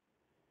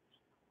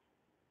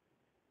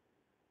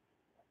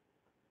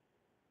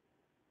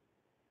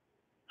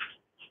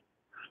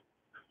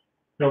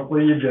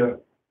 Hopefully you do.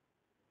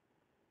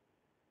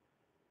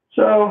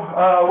 So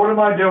what am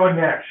I doing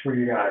next for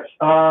you guys?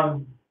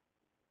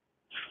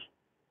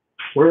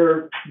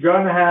 We're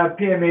going to have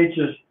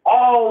PMHs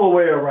all the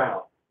way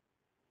around.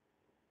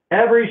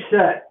 Every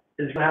set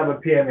is going to have a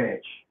PMH.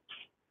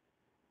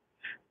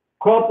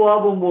 A couple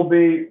of them will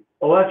be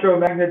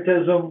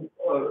electromagnetism.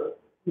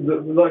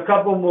 A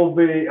couple of them will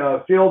be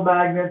field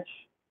magnets.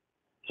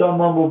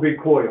 Some of them will be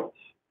coils.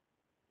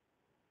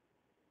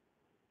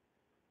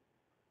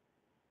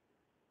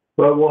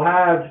 But we'll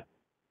have,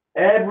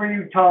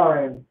 every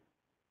time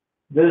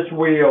this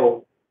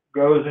wheel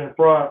goes in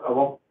front of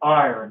an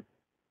iron,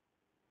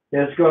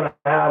 it's going to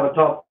have a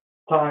tough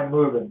time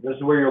moving. This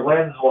is where your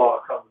lens law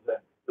comes in.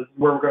 This is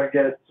where we're going to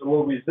get a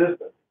little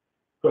resistance.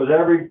 Because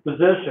every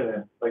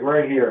position, like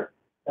right here,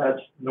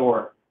 that's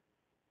north.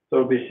 So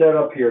it'll be set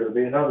up here. There'll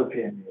be another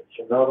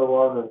PMH, another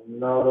one,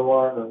 another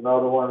one,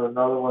 another one,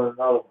 another one,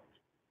 another one.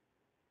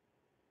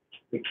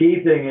 The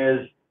key thing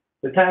is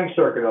the tank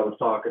circuit I was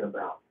talking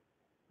about.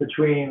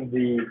 Between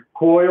the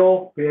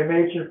coil,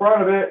 PMH in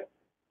front of it,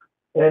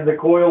 and the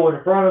coil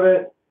in front of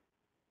it,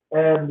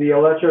 and the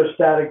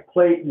electrostatic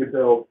plate you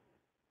build,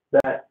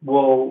 that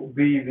will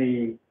be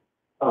the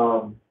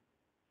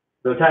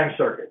tank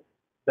circuit.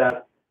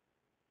 That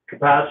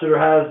capacitor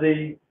has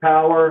the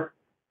power,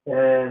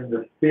 and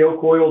the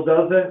field coil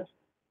doesn't,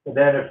 and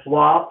then it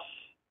flops.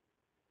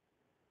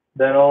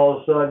 Then all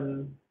of a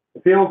sudden,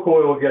 the field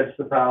coil gets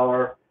the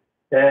power,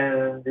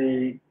 and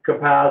the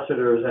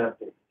capacitor is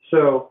empty.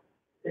 So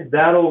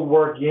that'll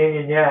work yin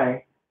and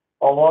yang,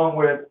 along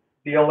with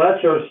the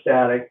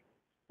electrostatic,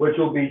 which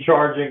will be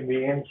charging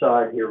the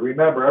inside here.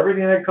 Remember,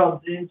 everything that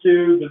comes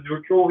into the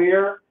neutral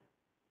here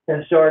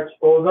and starts,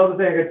 well, another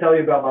thing I can tell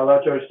you about my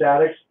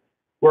electrostatics,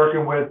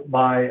 working with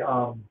my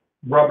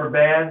rubber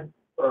band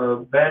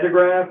Van de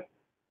Graaff,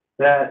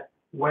 that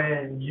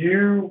when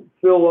you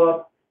fill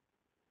up,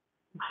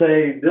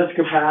 say, this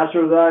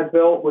capacitor that I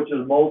built, which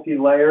is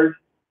multi-layered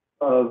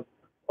of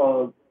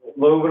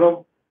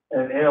aluminum,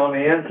 and on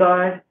the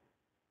inside,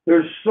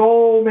 There's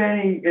so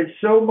many, it's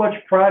so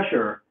much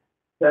pressure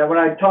that when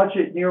I touch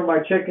it near my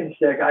chicken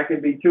stick, I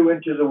could be 2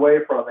 inches away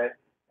from it,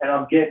 and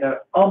I'm getting an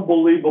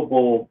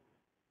unbelievable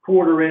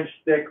 1/4 inch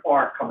thick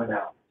arc coming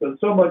out. So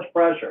it's so much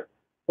pressure.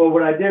 But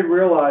what I did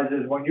realize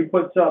is when you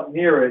put something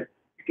near it,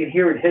 you can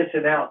hear it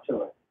hissing out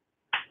to it.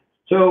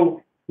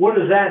 So what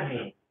does that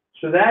mean?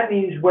 So that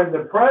means when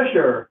the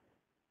pressure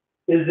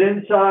is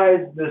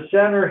inside the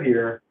center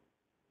here,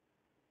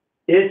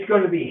 it's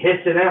going to be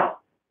hissing out.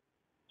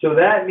 So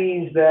that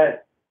means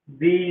that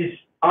these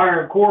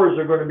iron cores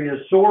are going to be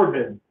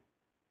absorbing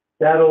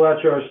that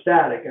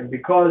electrostatic. And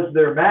because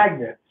they're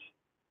magnets,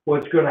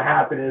 what's going to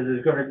happen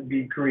is going to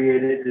be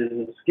created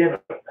is a skin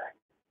effect.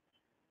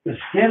 The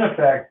skin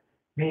effect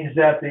means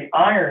that the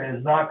iron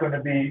is not going to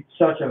be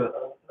such a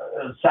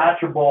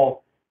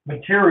saturable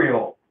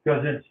material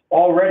because it's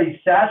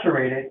already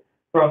saturated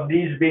from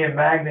these being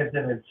magnets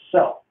in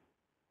itself.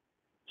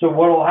 So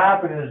what will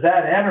happen is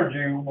that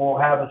energy will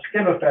have a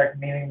skin effect,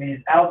 meaning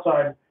these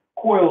outside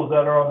coils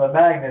that are on the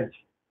magnets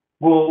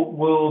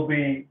will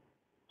be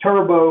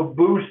turbo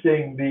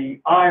boosting the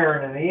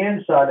iron in the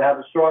inside to have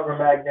a stronger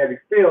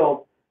magnetic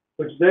field,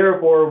 which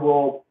therefore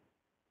will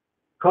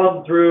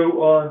come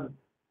through on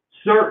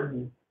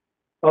certain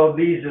of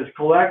these as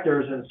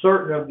collectors and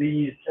certain of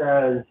these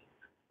as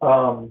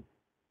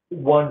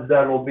ones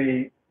that will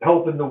be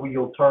helping the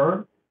wheel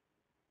turn.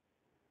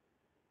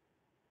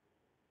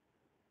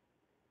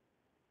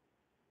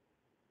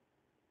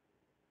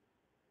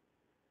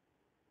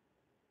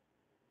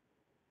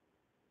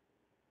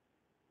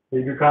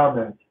 Leave your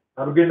comments.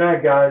 Have a good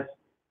night, guys.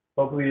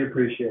 Hopefully you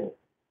appreciate it.